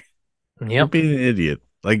 Like, you're being an idiot.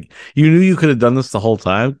 Like you knew you could have done this the whole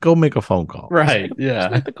time. Go make a phone call. Right. Like, yeah.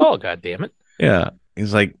 Make the call. God damn it. Yeah.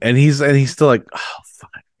 He's like, and he's still like, oh,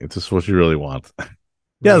 fine. If this is what you really want.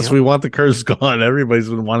 Yes, we want the curse gone. Everybody's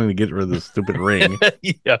been wanting to get rid of this stupid ring.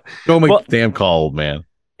 Yeah. Go make the damn call, old man.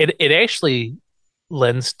 It actually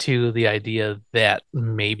lends to the idea that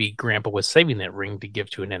maybe Grandpa was saving that ring to give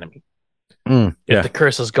to an enemy. If the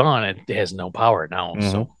curse is gone, it has no power now.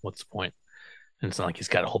 So what's the point? And it's not like he's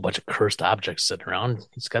got a whole bunch of cursed objects sitting around.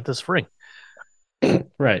 He's got this ring.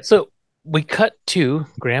 Right. So we cut to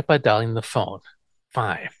Grandpa dialing the phone.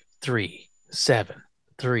 5, 3, 7,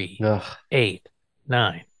 3, 8,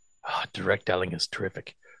 9. Oh, direct dialing is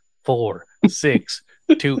terrific. 4, 6,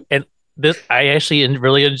 2, and this I actually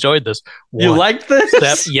really enjoyed this. You like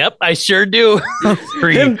this? Yep, I sure do.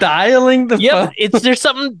 3. Him dialing the phone. There's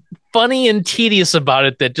something funny and tedious about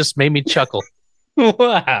it that just made me chuckle.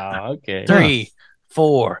 Wow. Okay. 3,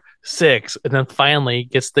 4, 6, and then finally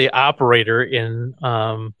gets the operator in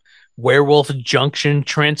Werewolf Junction,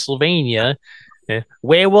 Transylvania.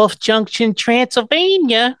 Werewolf Junction,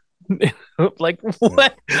 Transylvania. Like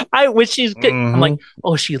what? When she's I'm like,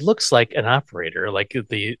 oh, she looks like an operator, like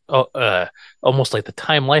the almost like the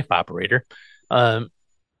Time Life operator. Yeah,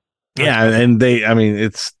 and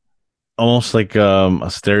it's almost like a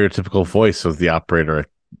stereotypical voice of the operator.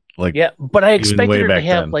 Like, yeah, but I expected her to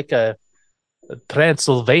have then. like a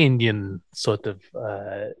Transylvanian sort of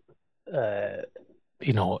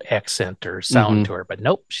accent or sound to her, but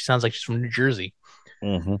nope, she sounds like she's from New Jersey.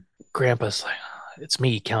 Grandpa's like, it's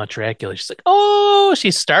me, Count Dracula. She's like, oh,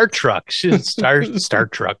 she's Star Trek. She's Star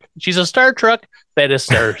Trek. She's a Star Trek that is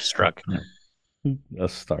starstruck. A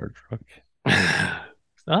Star Trek.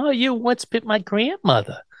 Oh, you once bit my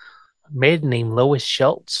grandmother. Maiden name Lois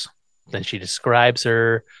Schultz. Then she describes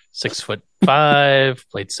her 6'5",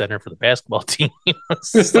 played center for the basketball team.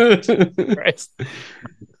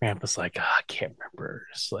 Grandpa's like, oh, I can't remember.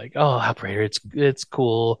 It's like, oh, operator, it's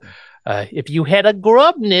cool. If you had a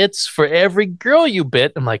Grubnitz for every girl you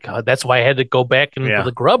bit, I'm like, oh, that's why I had to go back and for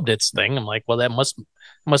the Grubnitz thing. I'm like, well, that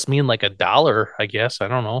must mean like $1, I guess. I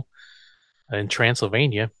don't know. In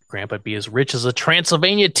Transylvania, Grandpa'd be as rich as a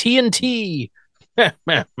Transylvania TNT.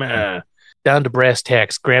 Down to brass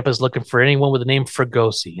tacks, Grandpa's looking for anyone with the name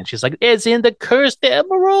Fregosi. And she's like, as in the cursed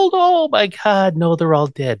emerald? Oh my God, no, they're all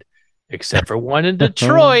dead. Except for one in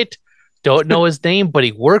Detroit. Don't know his name, but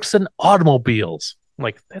he works in automobiles. I'm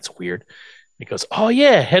like, that's weird. He goes, oh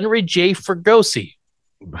yeah, Henry J. Fregosi.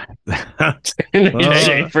 Henry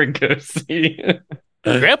J. Fregosi.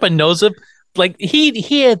 Grandpa knows him. Like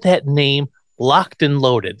he had that name locked and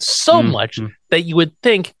loaded so much that you would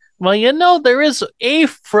think, well, there is a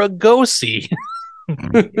Fregosi.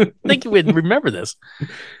 I think you would remember this.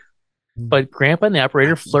 But Grandpa and the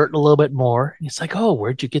operator flirt a little bit more. He's like, oh,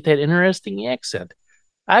 where'd you get that interesting accent?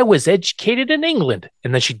 I was educated in England.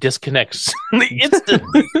 And then she disconnects the instant.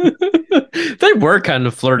 They were kind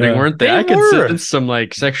of flirting, weren't they? I could sense some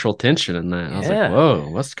like sexual tension in that. I was like, whoa,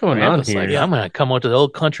 what's going on here? Like, I'm going to come out to the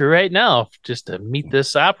old country right now just to meet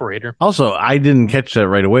this operator. Also, I didn't catch that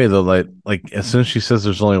right away, though. Like as soon as she says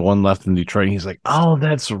there's only one left in Detroit, he's like, oh,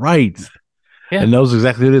 that's right. Yeah. And knows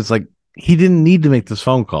exactly what it is. Like, he didn't need to make this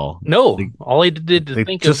phone call. No, all he did to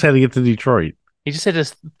think just had to get to Detroit. He just had to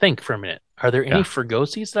think for a minute. Are there any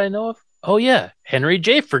Fregosis that I know of? Oh, yeah. Henry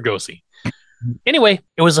J. Fregosi. Anyway,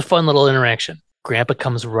 it was a fun little interaction. Grandpa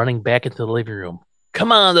comes running back into the living room.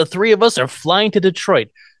 Come on, the three of us are flying to Detroit.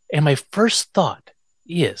 And my first thought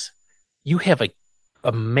is, you have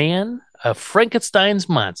a man, a Frankenstein's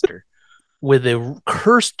monster, with a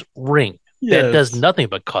cursed ring that does nothing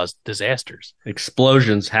but cause disasters.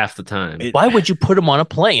 Explosions half the time. Why would you put him on a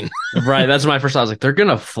plane? Right, that's my first thought. I was like, they're going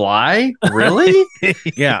to fly? Really?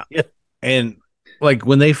 Yeah. And like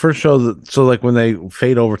when they first show when they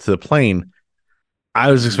fade over to the plane,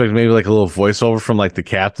 I was expecting maybe like a little voiceover from like the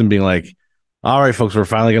captain being like, all right, folks, we're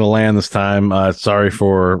finally going to land this time. Sorry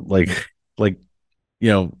for like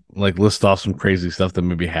list off some crazy stuff that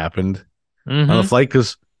maybe happened on the flight.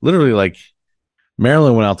 Because literally like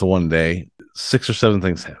Marilyn went out to one day, 6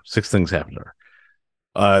 things happened to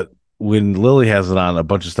her. When Lily has it on, a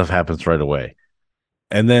bunch of stuff happens right away.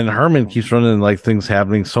 And then Herman keeps running like things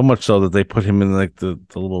happening so much so that they put him in like the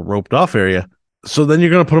little roped off area. So then you're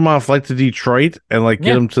going to put him on a flight to Detroit and like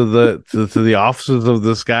get him to the offices of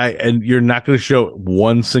this guy. And you're not going to show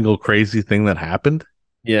one single crazy thing that happened.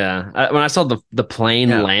 Yeah. When I saw the plane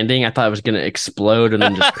landing, I thought it was going to explode and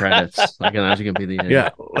then just credits. Like, that was going to be the end. Yeah.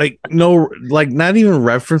 Like, no, like not even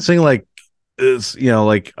referencing like, is,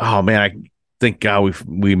 like, oh man, I thank God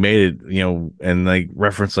we made it, and like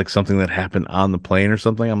reference like something that happened on the plane or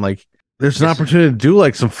something. I'm like, there's an opportunity to do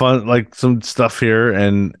like some fun, like some stuff here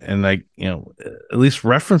and like, at least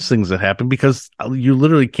reference things that happen, because you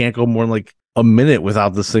literally can't go more than like a minute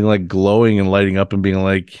without this thing like glowing and lighting up and being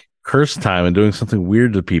like, curse time and doing something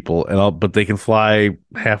weird to people, but they can fly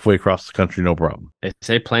halfway across the country, no problem. They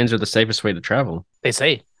say planes are the safest way to travel. They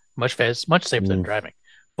say much safer than driving.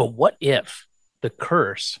 But what if the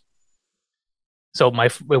curse? So when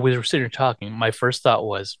we were sitting here talking, my first thought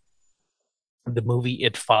was the movie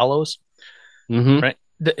It Follows. Right?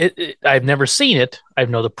 I've never seen it. I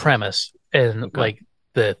know the premise, and like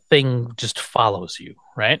the thing just follows you,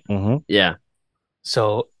 right? Yeah.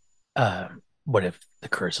 So, what if the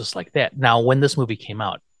curse is like that? Now, when this movie came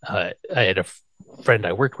out, I had a friend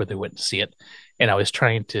I worked with who went to see it, and I was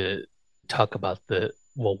trying to talk about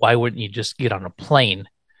why wouldn't you just get on a plane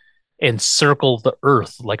and circle the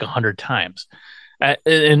Earth like 100 times?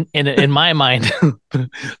 In my mind,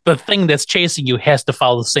 the thing that's chasing you has to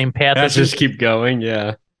follow the same path. Just keep going,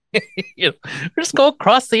 yeah. Just go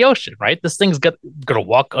across the ocean, right? This thing's gonna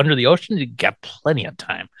walk under the ocean. You got plenty of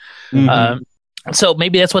time. So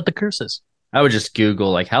maybe that's what the curse is. I would just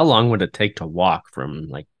Google like how long would it take to walk from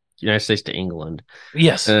like United States to England?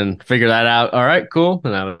 Yes, and figure that out. All right, cool.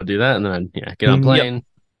 And I would do that, and then get on plane,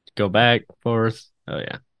 go back, forth. Oh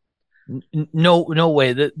yeah. No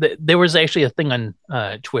way. There was actually a thing on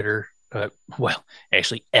Twitter.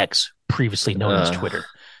 Actually X, previously known as Twitter,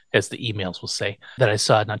 as the emails will say, that I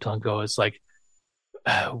saw not too long ago. It's like,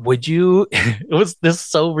 would you? It was this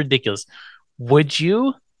so ridiculous. Would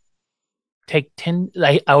you take 10?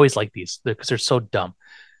 I always like these because they're so dumb.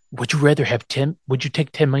 Would you rather have 10? Would you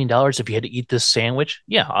take $10 million if you had to eat this sandwich?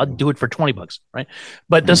 Yeah, I'll do it for $20, right?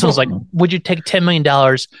 But this one's like, would you take $10 million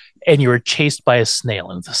and you were chased by a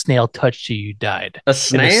snail, and if the snail touched you, you died? A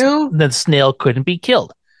snail? The snail couldn't be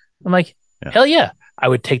killed. I'm like, hell yeah. I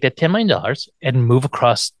would take that $10 million and move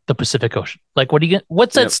across the Pacific Ocean. Like,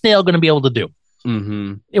 what's that snail going to be able to do?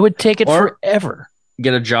 It would take it forever.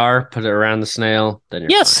 Get a jar, put it around the snail, then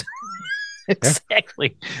you're fine.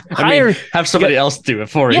 Exactly. Have somebody else do it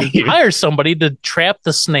for you. Hire somebody to trap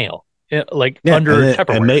the snail, under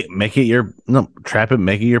Tupperware. And make it trap it,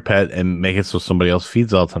 make it your pet, and make it so somebody else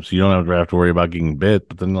feeds all the time, so you don't have to worry about getting bit.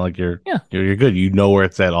 But then, you're good. You know where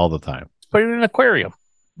it's at all the time. Put it in an aquarium.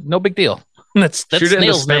 No big deal. That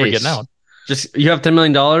snail's never getting out. Just you have $10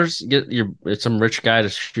 million. Get some rich guy to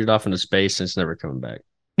shoot off into space, and it's never coming back.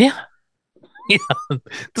 Yeah. The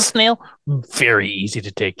snail, very easy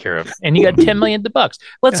to take care of, and you got $10 million.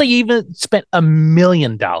 Let's say you even spent $1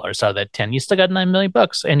 million out of that 10, you still got $9 million,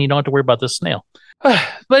 and you don't have to worry about the snail. But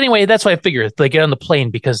anyway, that's why I figure they get on the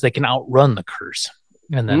plane because they can outrun the curse,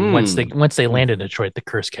 and then once they land in Detroit, the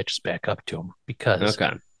curse catches back up to them because.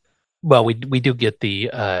 Well, we do get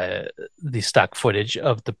the stock footage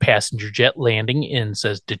of the passenger jet landing in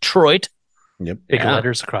says Detroit. Yep. Big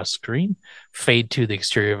letters across the screen. Fade to the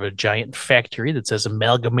exterior of a giant factory that says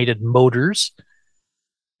Amalgamated Motors.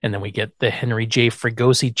 And then we get the Henry J.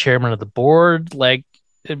 Fregosi, chairman of the board,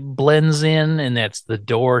 it blends in, and that's the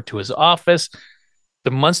door to his office.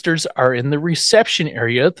 The Munsters are in the reception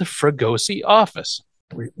area of the Fregosi office.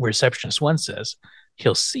 Receptionist 1 says,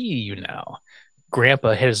 he'll see you now.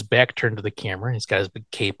 Grandpa had his back turned to the camera. He's got his big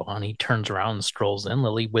cape on. He turns around and strolls in.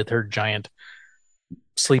 Lily, with her giant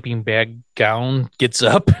sleeping bag gown, gets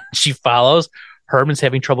up. She follows. Herman's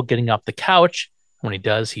having trouble getting off the couch. When he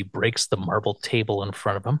does, he breaks the marble table in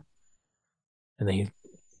front of him. And then he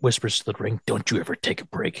whispers to the ring, "Don't you ever take a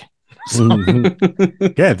break." So,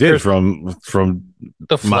 yeah, it did from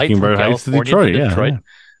the flight from Heights to California Detroit. Yeah.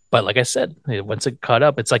 But like I said, once it caught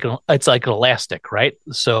up, it's like an elastic, right?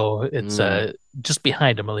 So it's just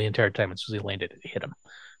behind him the entire time. As soon as he landed, it hit him.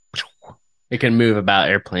 It can move about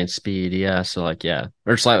airplane speed, yeah. So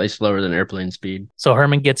or slightly slower than airplane speed. So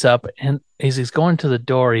Herman gets up, and as he's going to the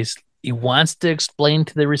door, he wants to explain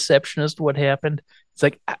to the receptionist what happened. It's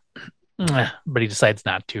like, but he decides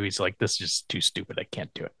not to. He's like, this is just too stupid. I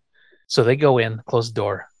can't do it. So they go in, close the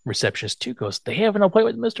door. Receptionist 2 goes, "They have an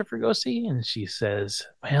appointment with Mr. Fregosi?" And she says,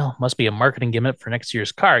 "Well, must be a marketing gimmick for next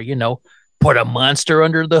year's car. Put a monster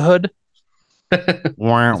under the hood."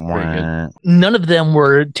 None of them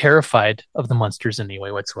were terrified of the monsters in any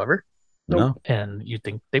way whatsoever. No. And you'd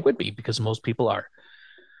think they would be, because most people are.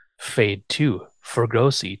 Fade 2,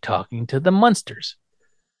 Fregosi talking to the monsters.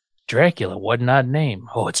 Dracula, what an odd name.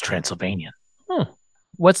 Oh, it's Transylvanian.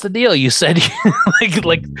 What's the deal? You said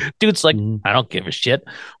dude's like, I don't give a shit.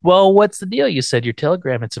 Well, what's the deal? You said your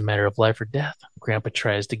telegram, it's a matter of life or death. Grandpa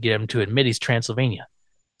tries to get him to admit he's Transylvania.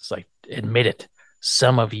 It's like, admit it.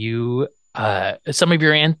 Some of your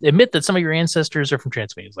admit that some of your ancestors are from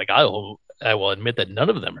Transylvania. It's like, I will admit that none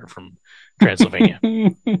of them are from Transylvania.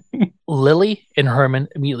 Lily and Herman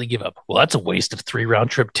immediately give up. Well, that's a waste of 3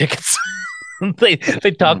 round trip tickets. They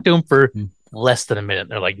talk to him for less than a minute.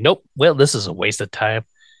 They're like, nope. Well, this is a waste of time.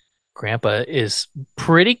 Grandpa is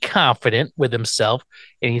pretty confident with himself,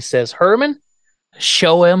 and he says, Herman,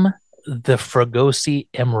 show him the Fregosi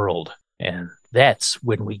emerald. And that's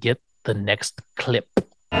when we get the next clip. Take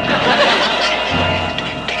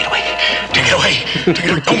it away. Take it away. Take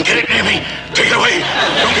it away. Don't get it near me. Take it away.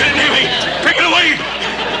 Don't get it near me. Take it away.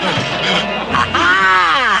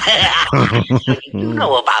 You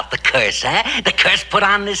know about the curse, huh? The curse put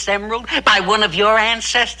on this emerald by one of your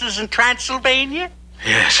ancestors in Transylvania?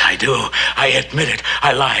 Yes, I do. I admit it.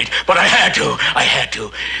 I lied. But I had to. I had to.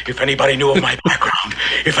 If anybody knew of my background,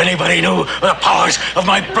 if anybody knew the powers of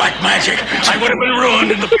my black magic, I would have been ruined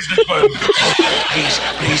in the business world. Please,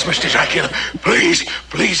 please, Mr. Dracula. Please,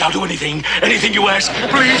 please, I'll do anything. Anything you ask.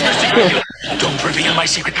 Please, Mr. Dracula. Don't reveal my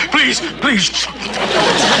secret. Please, please.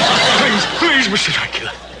 Please, please, Mr.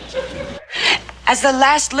 Dracula. As the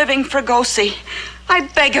last living Fregosi, I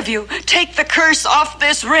beg of you, take the curse off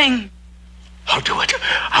this ring. I'll do it.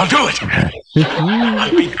 I'll do it.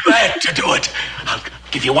 I'll be glad to do it. I'll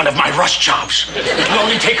give you one of my rush jobs. It'll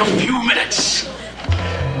only take a few minutes.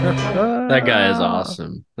 That guy is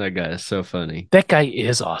awesome. That guy is so funny. That guy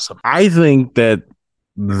is awesome. I think that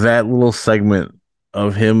little segment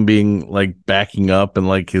of him being like backing up and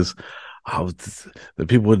like his, the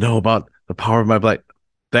people would know about the power of my black,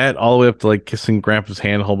 that all the way up to like kissing Grandpa's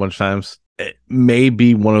hand a whole bunch of times. It may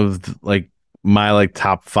be one of the, my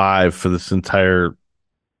top 5 for this entire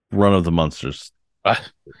run of the Munsters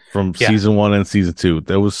from season 1 and season 2.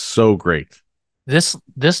 That was so great. This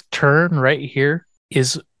turn right here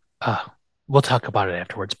is we'll talk about it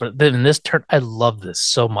afterwards, but then this turn, I love this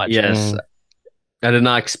so much. Yes. I did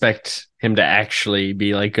not expect him to actually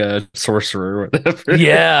be like a sorcerer or whatever.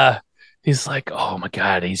 Yeah. He's like, oh my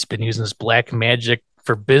God, he's been using this black magic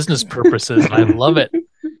for business purposes, and I love it.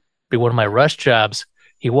 Be one of my rush jobs.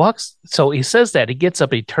 He walks, so he says that, he gets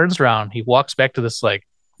up, he turns around, he walks back to this, I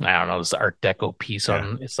don't know, this Art Deco piece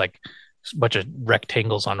on, it's like a bunch of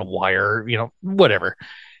rectangles on a wire, whatever.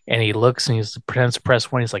 And he looks and he pretends to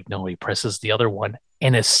press one. He's like, no, he presses the other one,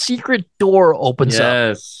 and a secret door opens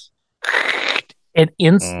up. And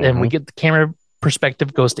and we get the camera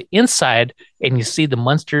perspective goes to inside, and you see the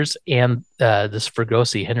Munsters and this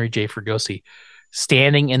Fregosi, Henry J. Fregosi,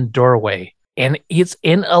 standing in the doorway. And he's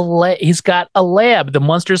in he's got a lab. The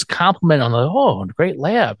Munsters compliment on great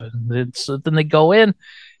lab. And so then they go in,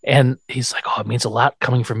 and he's like, it means a lot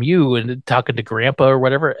coming from you, and talking to Grandpa or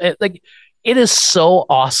whatever. It is so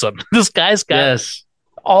awesome. This guy's got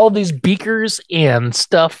all these beakers and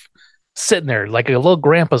stuff sitting there, like a little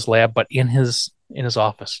Grandpa's lab, but in his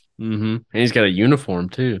office. Mm-hmm. And he's got a uniform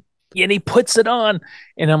too. And he puts it on,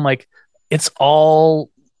 and I'm like, it's all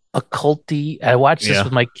occulty. I watched this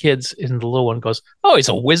with my kids, and the little one goes, "Oh, he's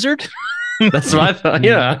a wizard." That's what I thought.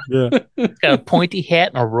 Yeah. He's got a pointy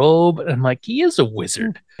hat and a robe, and I'm like, he is a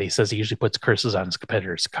wizard. He says he usually puts curses on his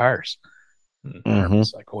competitors' cars.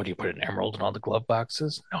 It's like, what do you put an emerald in all the glove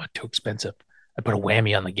boxes? No, it's too expensive. I put a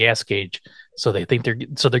whammy on the gas gauge, so they think they're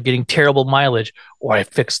getting terrible mileage, or I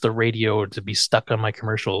fix the radio to be stuck on my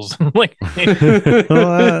commercials. Like,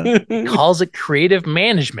 calls it creative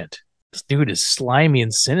management. This dude is slimy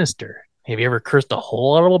and sinister. Have you ever cursed a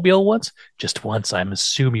whole automobile once? Just once. I'm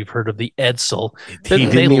assuming you've heard of the Edsel. He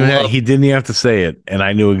didn't even have to say it, and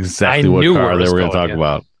I knew exactly what car they were going to talk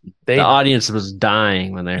about. The audience was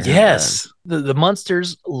dying when they heard that. The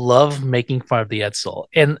Munsters love making fun of the Edsel.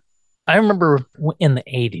 And I remember in the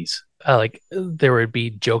 80s, there would be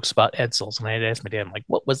jokes about Edsels, and I'd ask my dad, like,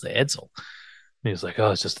 what was the Edsel? And he was like,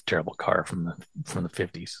 it's just a terrible car from the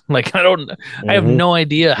 50s. Like, I have no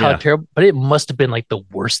idea how terrible, but it must have been like the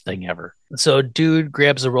worst thing ever. So dude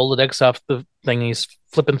grabs a Rolodex off the thing. He's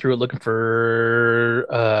flipping through it, looking for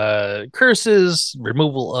curses,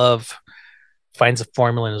 removal of, finds a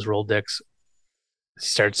formula in his Rolodex. He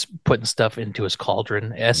starts putting stuff into his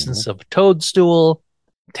cauldron. Essence of toadstool,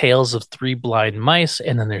 tales of 3 blind mice,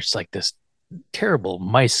 and then there's like this terrible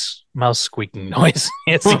mouse squeaking noise.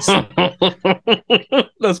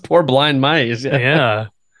 Those poor blind mice. Yeah.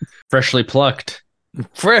 Freshly plucked.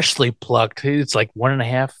 It's like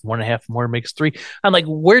 1.5 more makes 3. I'm like,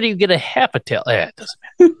 where do you get a half a tail? It doesn't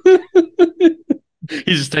matter.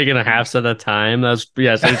 He's just taking a half at a time. It's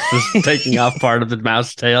just taking off part of the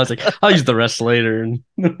mouse tail. It's like, I'll use the rest later. And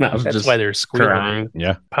the mouse that's just why they're squealing.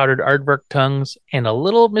 Yeah. Powdered aardvark tongues and a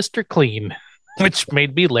little Mr. Clean, which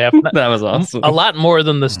made me laugh. That was awesome. A lot more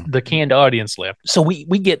than the canned audience laughed. So we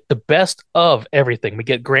get the best of everything. We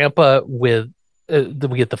get Grandpa with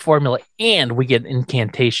we get the formula, and we get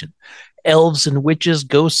incantation. Elves and witches,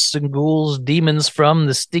 ghosts and ghouls, demons from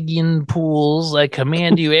the Stygian pools, I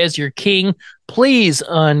command you as your king, please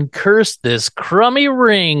uncurse this crummy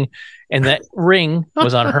ring. And that ring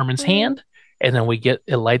was on Herman's hand. And then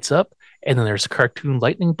it lights up. And then there's cartoon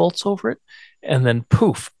lightning bolts over it. And then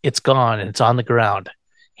poof, it's gone and it's on the ground.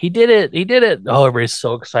 He did it. He did it. Oh, everybody's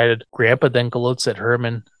so excited. Grandpa then gloats at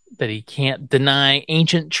Herman that he can't deny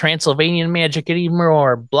ancient Transylvanian magic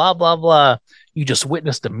anymore. Blah, blah, blah. You just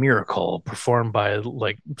witnessed a miracle performed by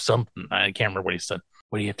like something. I can't remember what he said.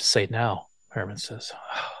 What do you have to say now? Herman says,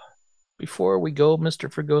 before we go,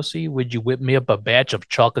 Mr. Fregosi, would you whip me up a batch of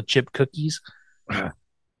chocolate chip cookies?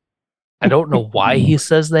 I don't know why he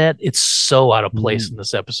says that. It's so out of place in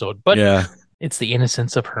this episode, but it's the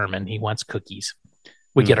innocence of Herman. He wants cookies.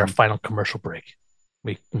 We get our final commercial break.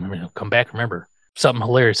 We come back. Remember, something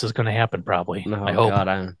hilarious is going to happen. Probably. Oh, I hope. God,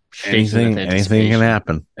 I'm anything can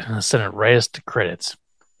happen. Send it right as to credits.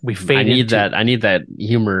 We fade. I need that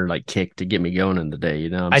humor like kick to get me going in the day. You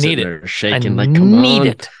know, I need it. Shaking I like, come need on,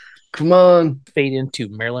 it. Come on. Fade into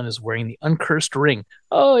Marilyn is wearing the uncursed ring.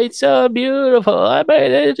 Oh, it's so beautiful. I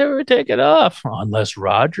might never take it off. Unless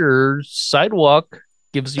Roger's sidewalk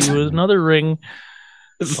gives you another ring.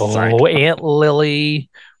 Oh, Aunt Lily.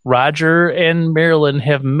 Roger and Marilyn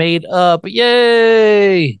have made up.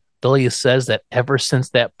 Yay! Lily says that ever since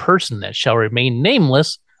that person that shall remain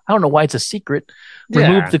nameless, I don't know why it's a secret,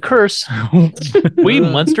 removed the curse, we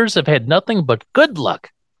monsters have had nothing but good luck.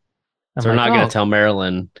 So we're not going to tell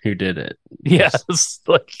Marilyn who did it. Yes.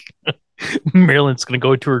 Like Marilyn's going to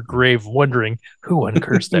go to her grave wondering who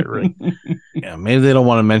uncursed that ring. Yeah, maybe they don't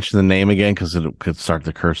want to mention the name again because it could start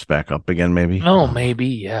the curse back up again, maybe. Oh, maybe.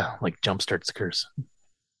 Yeah. Like jumpstarts the curse.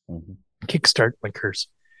 Kickstart my curse.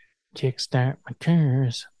 Kickstart my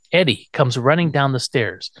curse. Eddie comes running down the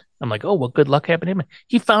stairs. I'm like, oh, well, good luck happened to him.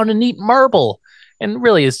 He found a neat marble. And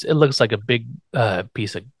really, it looks like a big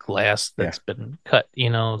piece of glass that's been cut,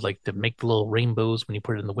 like to make the little rainbows when you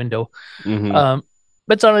put it in the window. But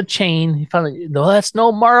it's on a chain. He found it. No, that's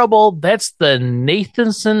no marble. That's the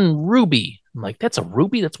Nathanson ruby. I'm like, that's a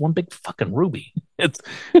ruby? That's one big fucking ruby. It's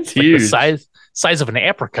huge. Like the size of an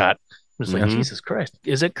apricot. I was like, Jesus Christ.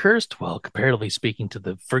 Is it cursed? Well, comparatively speaking to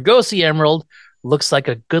the Fregosi emerald, looks like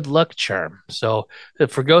a good luck charm. So the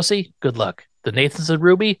Fregosi, good luck. The Nathanson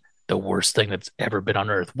ruby, the worst thing that's ever been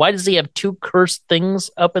on Earth. Why does he have two cursed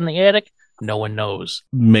things up in the attic? No one knows.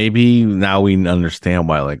 Maybe now we understand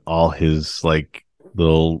why, like, all his like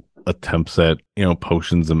little attempts at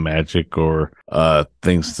potions and magic or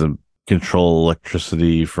things to control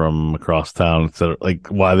electricity from across town, etc. Like,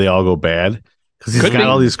 why they all go bad? Because he's got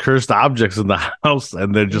all these cursed objects in the house,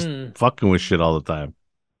 and they're just fucking with shit all the time.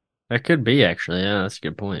 That could be, actually. Yeah, that's a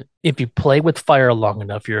good point. If you play with fire long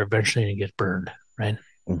enough, you're eventually going to get burned, right?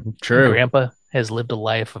 True. Grandpa has lived a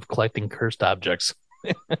life of collecting cursed objects.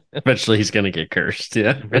 Eventually, he's going to get cursed.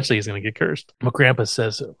 Yeah. Eventually, he's going to get cursed. My grandpa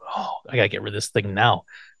says, oh, I got to get rid of this thing now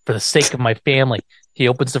for the sake of my family. He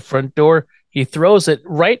opens the front door. He throws it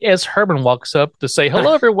right as Herman walks up to say,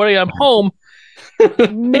 hello, everybody, I'm home.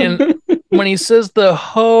 And when he says the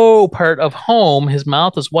ho part of home, his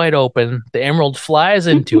mouth is wide open. The emerald flies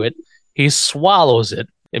into it. He swallows it.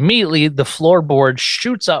 Immediately, the floorboard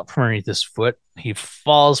shoots out from underneath his foot. He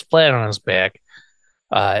falls flat on his back.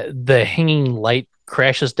 The hanging light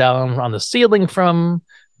crashes down on the ceiling from him.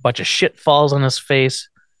 A bunch of shit falls on his face.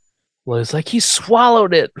 Well, it's like, he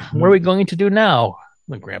swallowed it. What are we going to do now?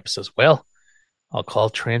 The grandpa says, well, I'll call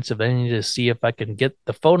Transylvania to see if I can get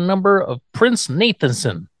the phone number of Prince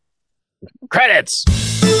Nathanson. Credits!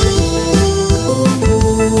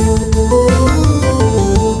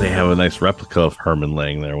 They have a nice replica of Herman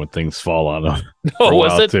laying there when things fall on him. Oh,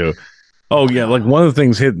 was it? Too. Oh, yeah. Like, one of the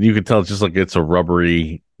things you could tell it's just like it's a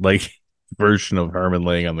rubbery, like, version of Herman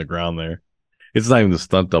laying on the ground there. It's not even the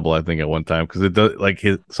stunt double, I think, at one time, because it does, like,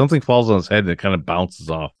 something falls on his head and it kind of bounces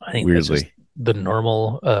off. I think weirdly. That's just the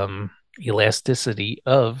normal elasticity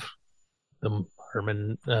of the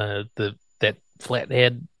Herman, that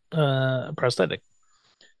flathead prosthetic.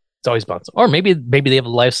 It's always bouncing. Or maybe they have a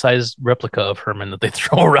life-size replica of Herman that they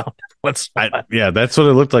throw around. Yeah, that's what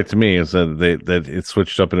it looked like to me. Is that it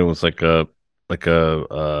switched up and it was like a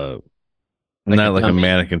not like a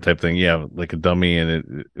mannequin type thing. Yeah, like a dummy,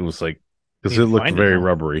 and it was like, because it looked very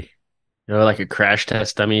rubbery. Like a crash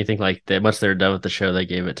test dummy. You think like once they're done with the show, they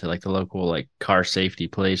gave it to like the local like car safety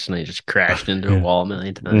place, and they just crashed into a wall a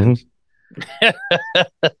million times.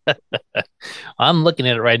 I'm looking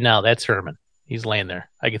at it right now. That's Herman. He's laying there.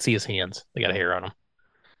 I can see his hands. They got hair on them.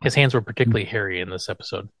 His hands were particularly hairy in this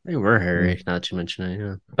episode. They were hairy, not to mention it.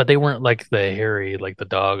 Yeah, but they weren't like the hairy, like the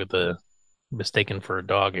dog, the mistaken for a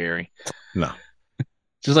dog hairy. No,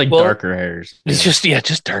 just like darker hairs. It's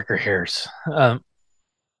just darker hairs.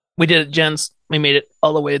 We did it, gents. We made it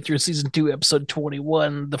all the way through season 2, episode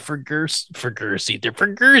 21. The Fergusi.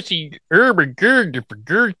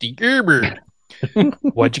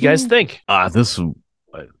 What'd you guys think? This is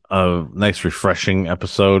a nice, refreshing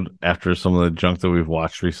episode after some of the junk that we've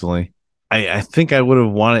watched recently. I think I would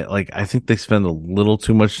have wanted, I think they spend a little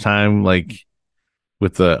too much time, with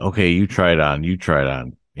you try it on,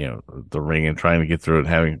 the ring and trying to get through it,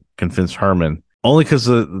 having convinced Herman. Only because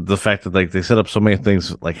of the fact that they set up so many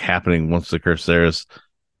things happening once the curse there is.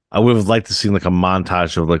 I would have liked to see a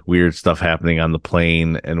montage of weird stuff happening on the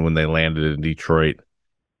plane and when they landed in Detroit,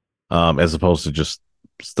 as opposed to just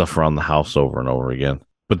stuff around the house over and over again.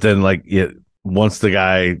 But then once the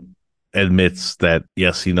guy admits that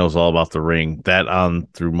yes, he knows all about the ring, that on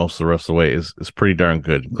through most of the rest of the way is pretty darn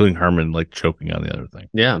good, including Herman choking on the other thing.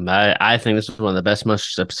 Yeah, I think this is one of the best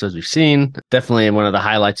Monsters episodes we've seen. Definitely one of the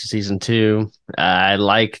highlights of season 2. I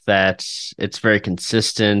like that it's very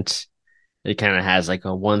consistent. It kind of has a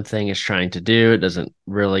one thing it's trying to do. It doesn't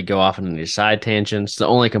really go off on any side tangents. The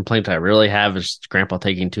only complaint I really have is Grandpa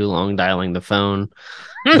taking too long dialing the phone.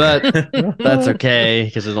 But that's okay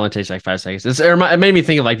because it only takes 5 seconds. It made me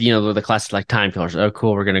think of the classic time killers. Oh,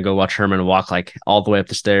 cool. We're gonna go watch Herman walk all the way up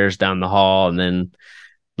the stairs, down the hall, and then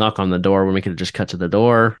knock on the door when we could have just cut to the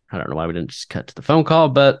door. I don't know why we didn't just cut to the phone call,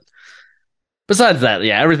 but besides that,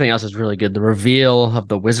 yeah, everything else is really good. The reveal of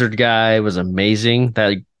the wizard guy was amazing.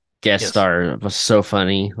 That guest star was so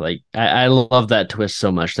funny. I love that twist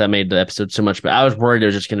so much. That made the episode so much. But I was worried it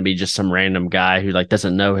was just going to be just some random guy who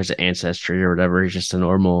doesn't know his ancestry or whatever. He's just a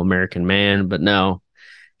normal American man. But no,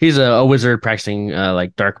 he's a wizard practicing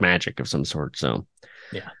dark magic of some sort. So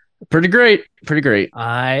yeah, pretty great.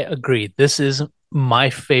 I agree. This is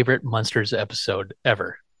my favorite Monsters episode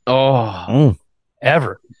ever.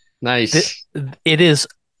 Ever. Nice. It is.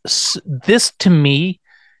 This to me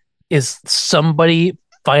is somebody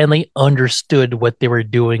finally understood what they were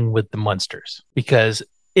doing with the monsters, because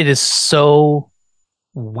it is so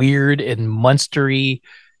weird and monstery,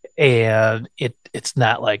 and it's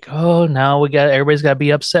not now everybody's got to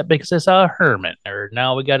be upset because they saw Herman, or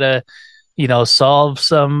now we got to solve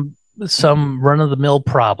some run-of-the-mill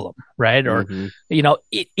problem, right? Or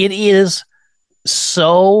it is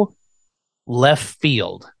so left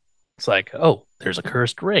field. It's there's a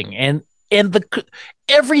cursed ring, and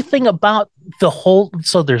everything about the whole.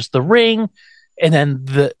 So there's the ring, and then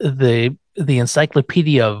the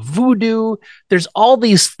encyclopedia of voodoo. There's all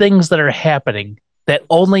these things that are happening that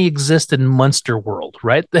only exist in Monster World,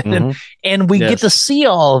 right? Mm-hmm. And we get to see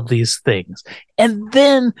all of these things. And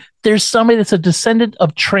then there's somebody that's a descendant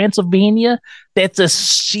of Transylvania that's a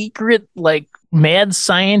secret mad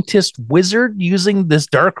scientist wizard using this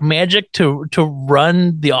dark magic to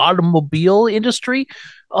run the automobile industry.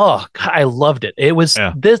 Oh, God, I loved it. It was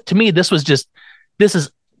this to me. This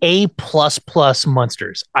is A++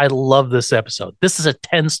 Monsters. I love this episode. This is a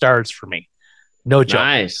 10 stars for me. No joke.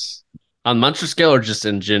 Nice. On Monster scale or just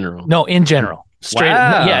in general? No, in general. Straight.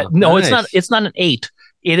 Wow, yeah. No, nice. It's not an 8.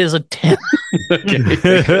 It is a 10.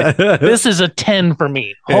 This is a 10 for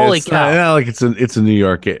me. Holy cow! It's a New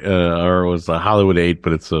York or it was a Hollywood 8,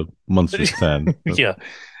 but it's a Monsters 10. Yeah.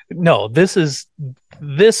 No, this is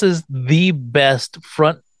the best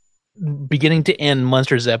front beginning to end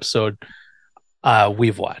Monsters episode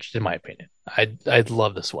we've watched, in my opinion. I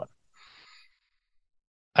love this one.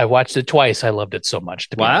 I watched it twice. I loved it so much.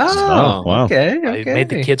 To be honest. Oh, wow. Okay. I made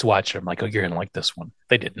the kids watch it. I'm like, oh, you're gonna like this one.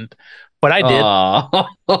 They didn't, but I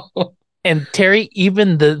did. And Terry,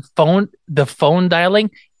 even the phone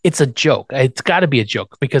dialing, it's a joke. It's got to be a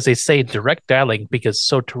joke because they say direct dialing because it's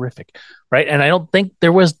so terrific, right? And I don't think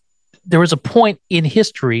there was a point in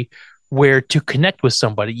history where to connect with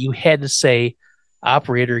somebody you had to say,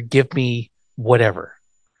 operator, give me whatever.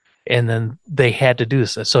 And then they had to do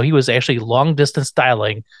this. So he was actually long distance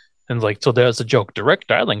dialing, and so there was a joke. Direct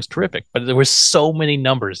dialing is terrific, but there were so many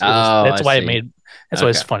numbers. That's why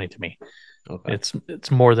it's funny to me. Okay.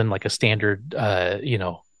 It's more than a standard 10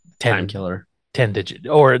 time killer, 10 digit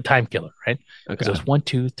or a time killer, right? Because it was 1,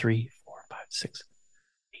 2, 3, 4, 5, 6,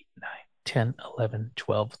 8, 9, 10, 11,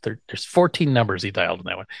 12, 13. There's 14 numbers he dialed in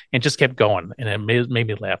that one, and just kept going, and it made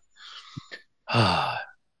me laugh.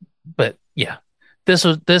 But yeah. This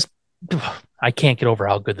I can't get over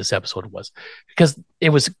how good this episode was, because it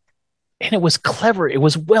was clever. It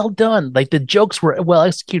was well done. The jokes were well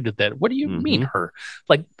executed. That what do you mean her?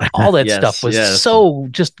 All that stuff was so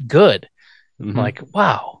just good. Mm-hmm.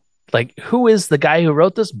 Wow. Who is the guy who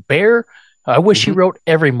wrote this? Bear? I wish he wrote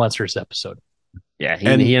every Monsters episode. Yeah,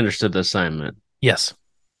 he understood the assignment. Yes.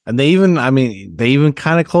 And they even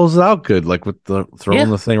kind of close it out good, like with the throwing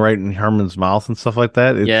the thing right in Herman's mouth and stuff like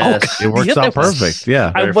that. It works out perfect.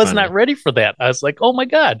 Yeah. I was not ready for that. I was like, oh my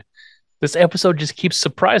God, this episode just keeps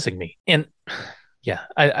surprising me. And yeah,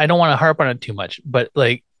 I don't want to harp on it too much, but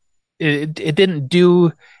like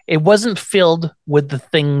it wasn't filled with the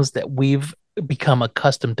things that we've become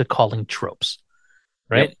accustomed to calling tropes,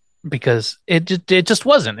 right? Yep. Because it just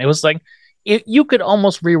wasn't. It was like you could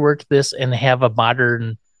almost rework this and have a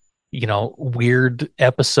modern, weird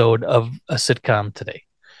episode of a sitcom today.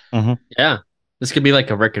 Mm-hmm. Yeah, this could be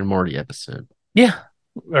like a Rick and Morty episode. Yeah,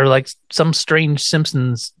 or like some strange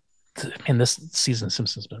Simpsons. Man, this season of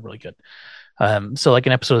Simpsons has been really good. So like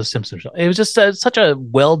an episode of The Simpsons. It was just such a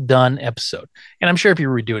well done episode. And I'm sure if you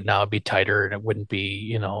redo it now, it'd be tighter and it wouldn't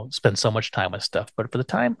be, spend so much time with stuff. But for the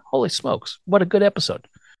time, holy smokes, what a good episode.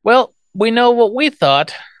 Well, we know what we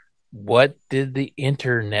thought. What did the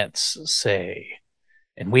internets say?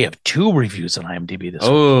 And we have 2 reviews on IMDb this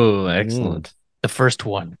week. Oh, excellent. The first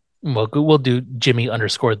one, we'll do Jimmy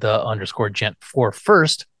 _the _gent 4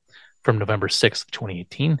 first from November 6th,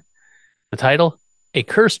 2018. The title, A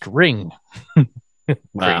Cursed Ring.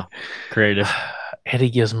 Wow. Creative. Eddie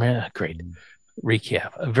gives me a great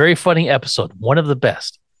recap. A very funny episode. One of the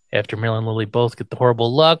best. After Mel and Lily both get the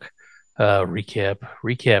horrible luck. Recap.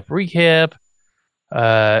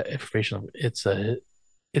 Information.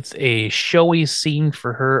 It's a showy scene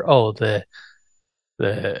for her. Oh, the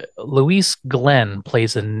Louise Glenn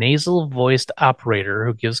plays a nasal voiced operator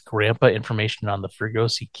who gives Grandpa information on the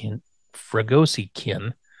Fregosi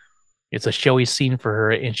kin. It's a showy scene for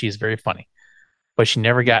her, and she's very funny. But she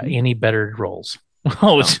never got any better roles.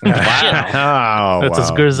 Oh, shit. That's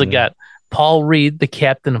as good as it got. Paul Reed, the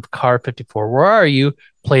captain of Car 54, Where Are You?,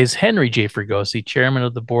 plays Henry J. Fregosi, chairman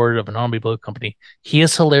of the board of an automobile company. He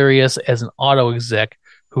is hilarious as an auto exec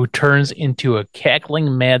who turns into a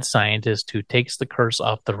cackling mad scientist who takes the curse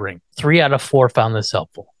off the ring. 3 out of 4 found this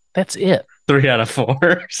helpful. That's it. 3 out of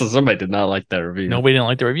 4. So somebody did not like that review. Nobody didn't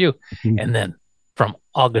like the review. And then from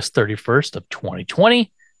August 31st of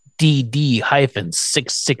 2020,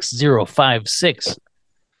 DD-66056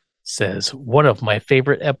 says, one of my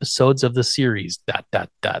favorite episodes of the series, ...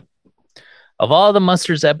 Of all the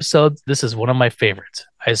Monsters episodes, this is one of my favorites.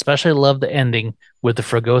 I especially love the ending with the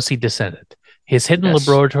Fregosi descendant. His hidden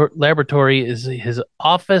laboratory is his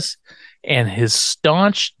office, and his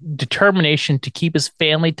staunch determination to keep his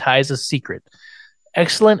family ties a secret.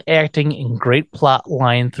 Excellent acting and great plot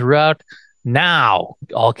line throughout. Now,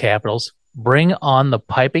 all capitals, bring on the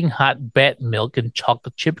piping hot bat milk and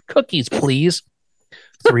chocolate chip cookies, please.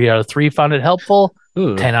 3 out of 3 found it helpful.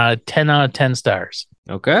 Ooh. 10 out of 10 stars.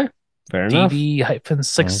 Okay. Fair enough.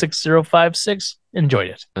 DD-66056 enjoyed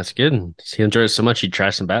it. That's good. He enjoyed it so much he'd try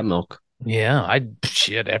some bat milk. Yeah,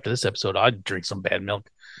 after this episode, I'd drink some bad milk.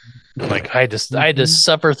 Like I had to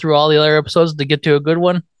suffer through all the other episodes to get to a good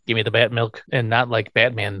one. Give me the bat milk, and not like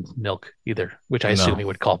Batman milk either, which I assume he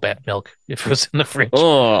would call bat milk if it was in the fridge.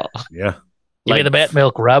 Oh, yeah. Give me the bat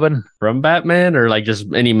milk, Robin. From Batman, or like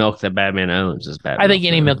just any milk that Batman owns is bat milk? I think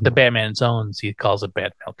any milk that Batman owns, he calls it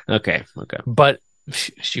bat milk. Okay. But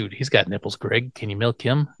shoot, he's got nipples, Greg. Can you milk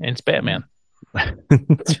him? And it's Batman. I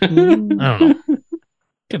don't know.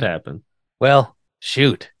 Could happen. Well,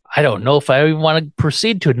 shoot. I don't know if I even want to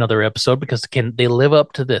proceed to another episode because can they live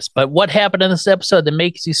up to this? But what happened in this episode that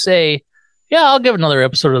makes you say, yeah, I'll give another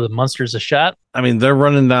episode of the Monsters a shot? I mean, they're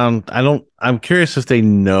running down. I'm curious if they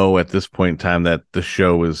know at this point in time that the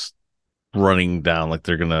show is running down, like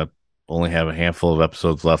they're going to only have a handful of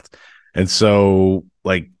episodes left. And so,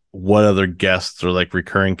 like, what other guests or like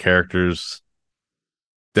recurring characters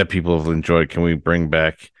that people have enjoyed can we bring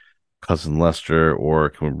back? Cousin Lester, or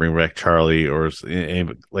can we bring back Charlie, or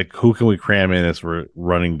like who can we cram in as we're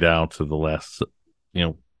running down to the last,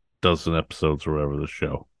 dozen episodes or whatever the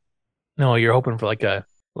show? No, you're hoping for like a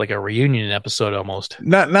reunion episode almost.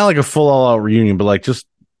 Not like a full all out reunion, but like just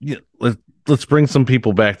let's bring some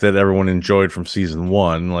people back that everyone enjoyed from season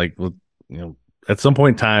 1. Like at some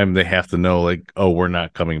point in time they have to know like, oh, we're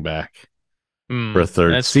not coming back for a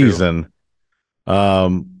third season.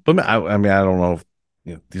 True. But I mean I don't know if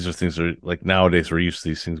these are things that are like nowadays we're used to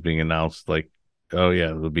these things being announced like, oh yeah,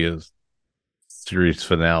 there'll be a series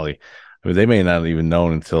finale. I mean, they may not even know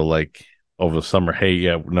until like over the summer. Hey,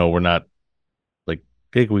 yeah, no, we're not. Like,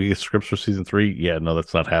 hey, can we get scripts for season 3? Yeah, no,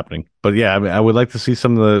 that's not happening. But yeah, I mean, I would like to see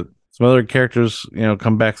some other characters,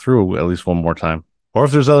 come back through at least one more time. Or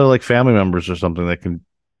if there's other like family members or something that can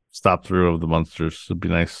stop through of the Monsters, it'd be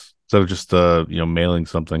nice. Instead of just mailing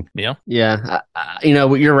something. Yeah.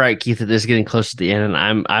 You're right, Keith. That this is getting close to the end,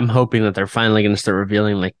 and I'm hoping that they're finally going to start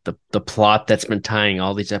revealing like the plot that's been tying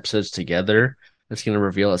all these episodes together. It's going to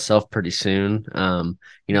reveal itself pretty soon.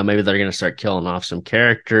 Maybe they're going to start killing off some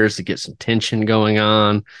characters to get some tension going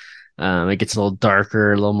on. It gets a little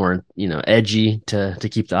darker, a little more, edgy to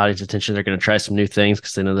keep the audience attention. They're going to try some new things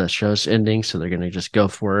because they know that show's ending, so they're going to just go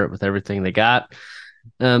for it with everything they got.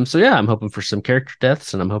 I'm hoping for some character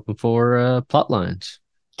deaths, and I'm hoping for plot lines.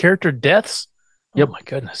 Character deaths? Yep. Oh my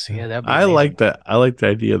goodness! Yeah, that'd be I amazing. like that. I like the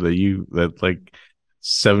idea that like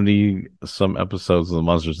 70 some episodes of the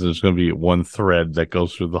Monsters, there's going to be one thread that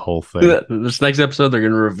goes through the whole thing. This next episode, they're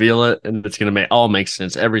going to reveal it, and it's going to all make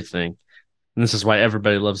sense, everything. And this is why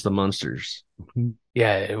everybody loves the Monsters.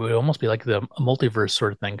 Yeah, it would almost be like the multiverse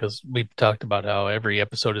sort of thing, because we've talked about how every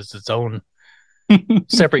episode is its own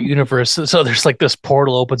separate universe. So there's like this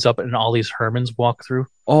portal opens up and all these Hermans walk through.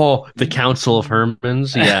 Oh, the Council of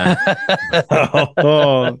Hermans. Yeah.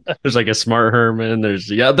 There's like a smart Herman.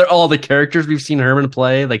 They're all the characters we've seen Herman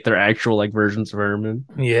play, like they're actual like versions of Herman.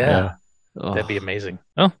 Yeah. That'd be amazing.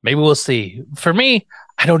 Oh, maybe we'll see. For me,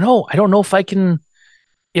 I don't know. I don't know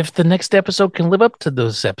if the next episode can live up to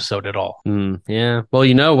this episode at all. Yeah. Well,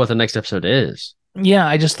 you know what the next episode is. Yeah,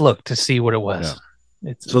 I just looked to see what it was.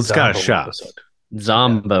 Yeah. It's got a shot. Episode.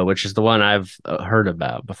 Zombo, which is the one I've heard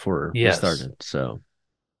about before we Yes. started. So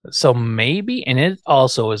maybe, and it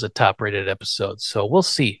also is a top-rated episode. So we'll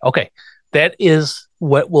see. Okay, that is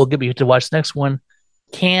what we'll give you to watch next one.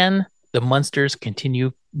 Can the Munsters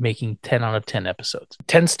continue making 10 out of 10 episodes?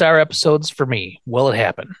 10-star episodes for me. Will it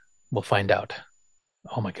happen? We'll find out.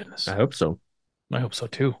 Oh my goodness. I hope so. I hope so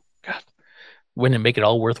too. God, wouldn't it make it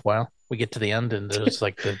all worthwhile? We get to the end and there's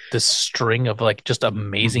like this string of like just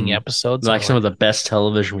amazing episodes. Like some of the best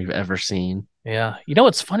television we've ever seen. Yeah. You know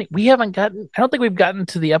what's funny? I don't think we've gotten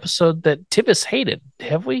to the episode that Tivis hated,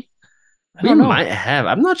 have we? We might have.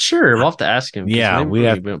 I'm not sure. We'll have to ask him. Yeah, we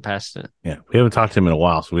went past it. Yeah, we haven't talked to him in a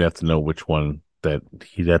while, so we have to know which one that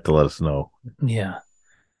he'd have to let us know. Yeah.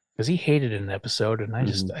 Because he hated an episode and I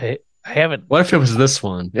just, I haven't. What if it was this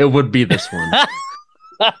one? It would be this one.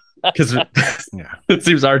 Because it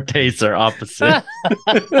seems our tastes are opposite.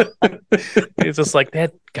 It's just like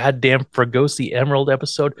that goddamn Fregosi Emerald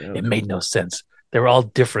episode. Yeah. It made no sense. They were all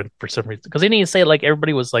different for some reason. Because they didn't say like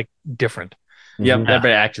everybody was like different. Yeah,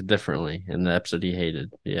 everybody acted differently in the episode he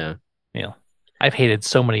hated. Yeah. Yeah. I've hated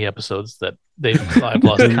so many episodes that I've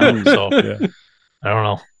lost count. So I don't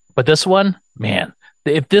know. But this one, man,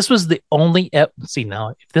 if this was the only if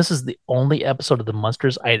this is the only episode of the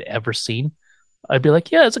Munsters I had ever seen, I'd be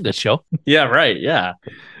like, yeah, it's a good show. Yeah, right. Yeah.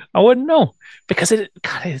 I wouldn't know. Because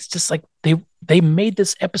it's just like they made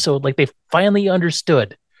this episode like they finally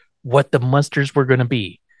understood what the Munsters were going to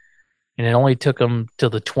be. And it only took them till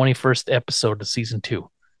the 21st episode of season 2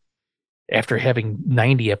 after having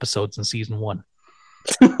 90 episodes in season 1.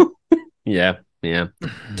 Yeah.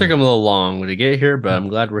 Took them a little long to get here, but I'm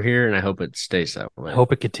glad we're here and I hope it stays that way. I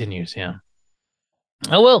hope it continues. Yeah.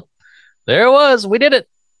 Oh, well, there it was. We did it.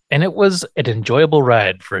 And it was an enjoyable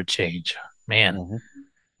ride for a change. Man,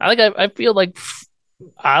 I feel like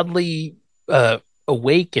oddly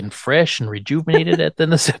awake and fresh and rejuvenated at the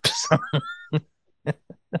end of this episode.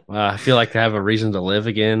 I feel like I have a reason to live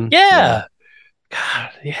again. Yeah. God,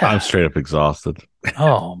 yeah. I'm straight up exhausted.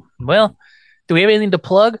 Oh, well, do we have anything to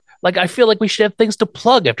plug? Like, I feel like we should have things to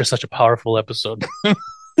plug after such a powerful episode.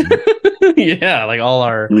 Yeah, like all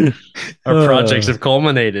our projects have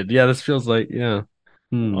culminated. Yeah, this feels like, yeah.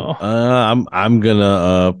 I'm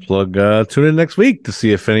gonna plug tune in next week to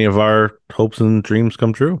see if any of our hopes and dreams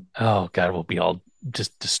come true. Oh God, we'll be all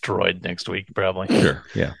just destroyed next week, probably. Sure,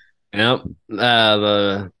 yeah. Yep.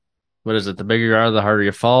 What is it? The bigger you are, the harder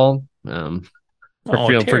you fall. We're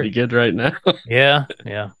feeling pretty good right now. Yeah.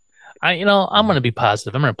 I'm gonna be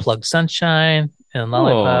positive. I'm gonna plug sunshine and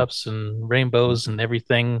lollipops and rainbows and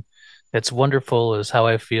everything that's wonderful is how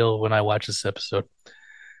I feel when I watch this episode.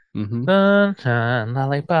 Sunshine,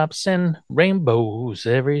 lollipops, and rainbows,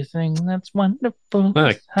 everything that's wonderful.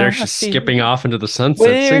 They're just skipping off into the sunset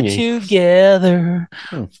We're singing. Together.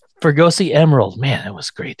 Fregosi Emerald. Man, that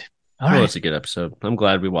was great. All right. It's a good episode. I'm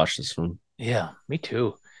glad we watched this one. Yeah, me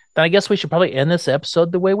too. Then I guess we should probably end this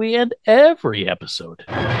episode the way we end every episode.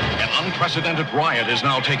 An unprecedented riot is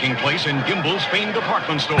now taking place in Gimbel's famed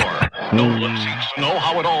department store. No one seems to know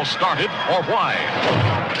how it all started or why.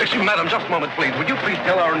 Excuse me, madam, just a moment, please. Would you please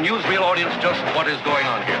tell our newsreel audience just what is going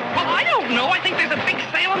on here? Well, I don't know. I think there's a big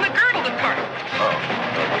sale on the girdle department.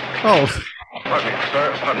 Pardon me,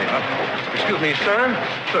 sir. Pardon me. Excuse me, sir.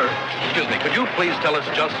 Sir, excuse me. Could you please tell us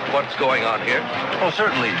just what's going on here? Oh,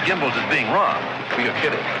 certainly. Gimbel's is being robbed. You're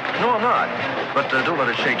kidding. No, I'm not. But don't let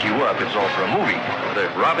it shake you up. It's all for a movie.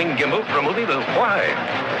 They're robbing Gimbel for a movie? But why?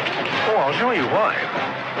 Oh, I'll show you why.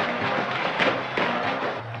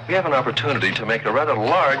 We have an opportunity to make a rather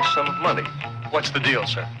large sum of money. What's the deal,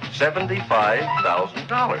 sir? $75,000.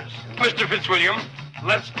 Mr. Fitzwilliam,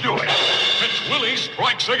 let's do it. Fitzwillie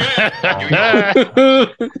strikes again.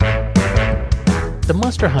 The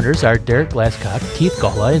Monster Hunters are Derek Glasscock, Keith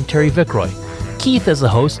Galla, and Terry Vickroy. Keith is the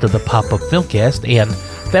host of the Pop-Up Filmcast, and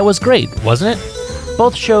that was great, wasn't it?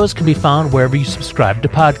 Both shows can be found wherever you subscribe to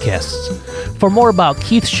podcasts. For more about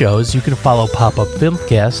Keith's shows, you can follow Pop-Up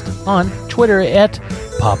Filmcast on Twitter at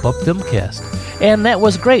Pop-Up Filmcast. And that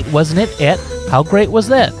was great, wasn't it? At How Great Was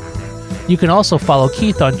That? You can also follow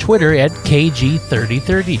Keith on Twitter at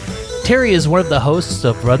KG3030. Terry is one of the hosts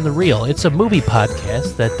of Run the Reel. It's a movie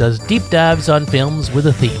podcast that does deep dives on films with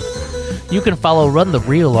a theme. You can follow Run the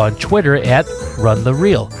Reel on Twitter at Run the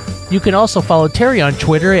Reel. You can also follow Terry on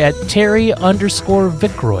Twitter at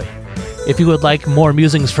Terry_Vickroy. If you would like more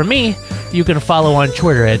musings from me, you can follow on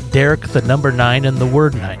Twitter at Derek9 and the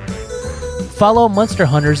word 9. Follow Monster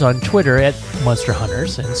Hunters on Twitter at Monster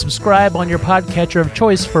Hunters and subscribe on your podcatcher of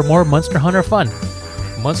choice for more Monster Hunter fun.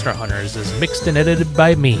 Monster Hunters is mixed and edited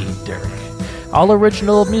by me, Derek. All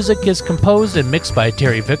original music is composed and mixed by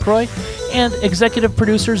Terry Vickroy, and executive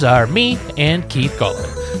producers are me and Keith Galla.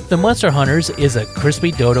 The Monster Hunters is a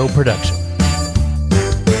Crispy Dodo production.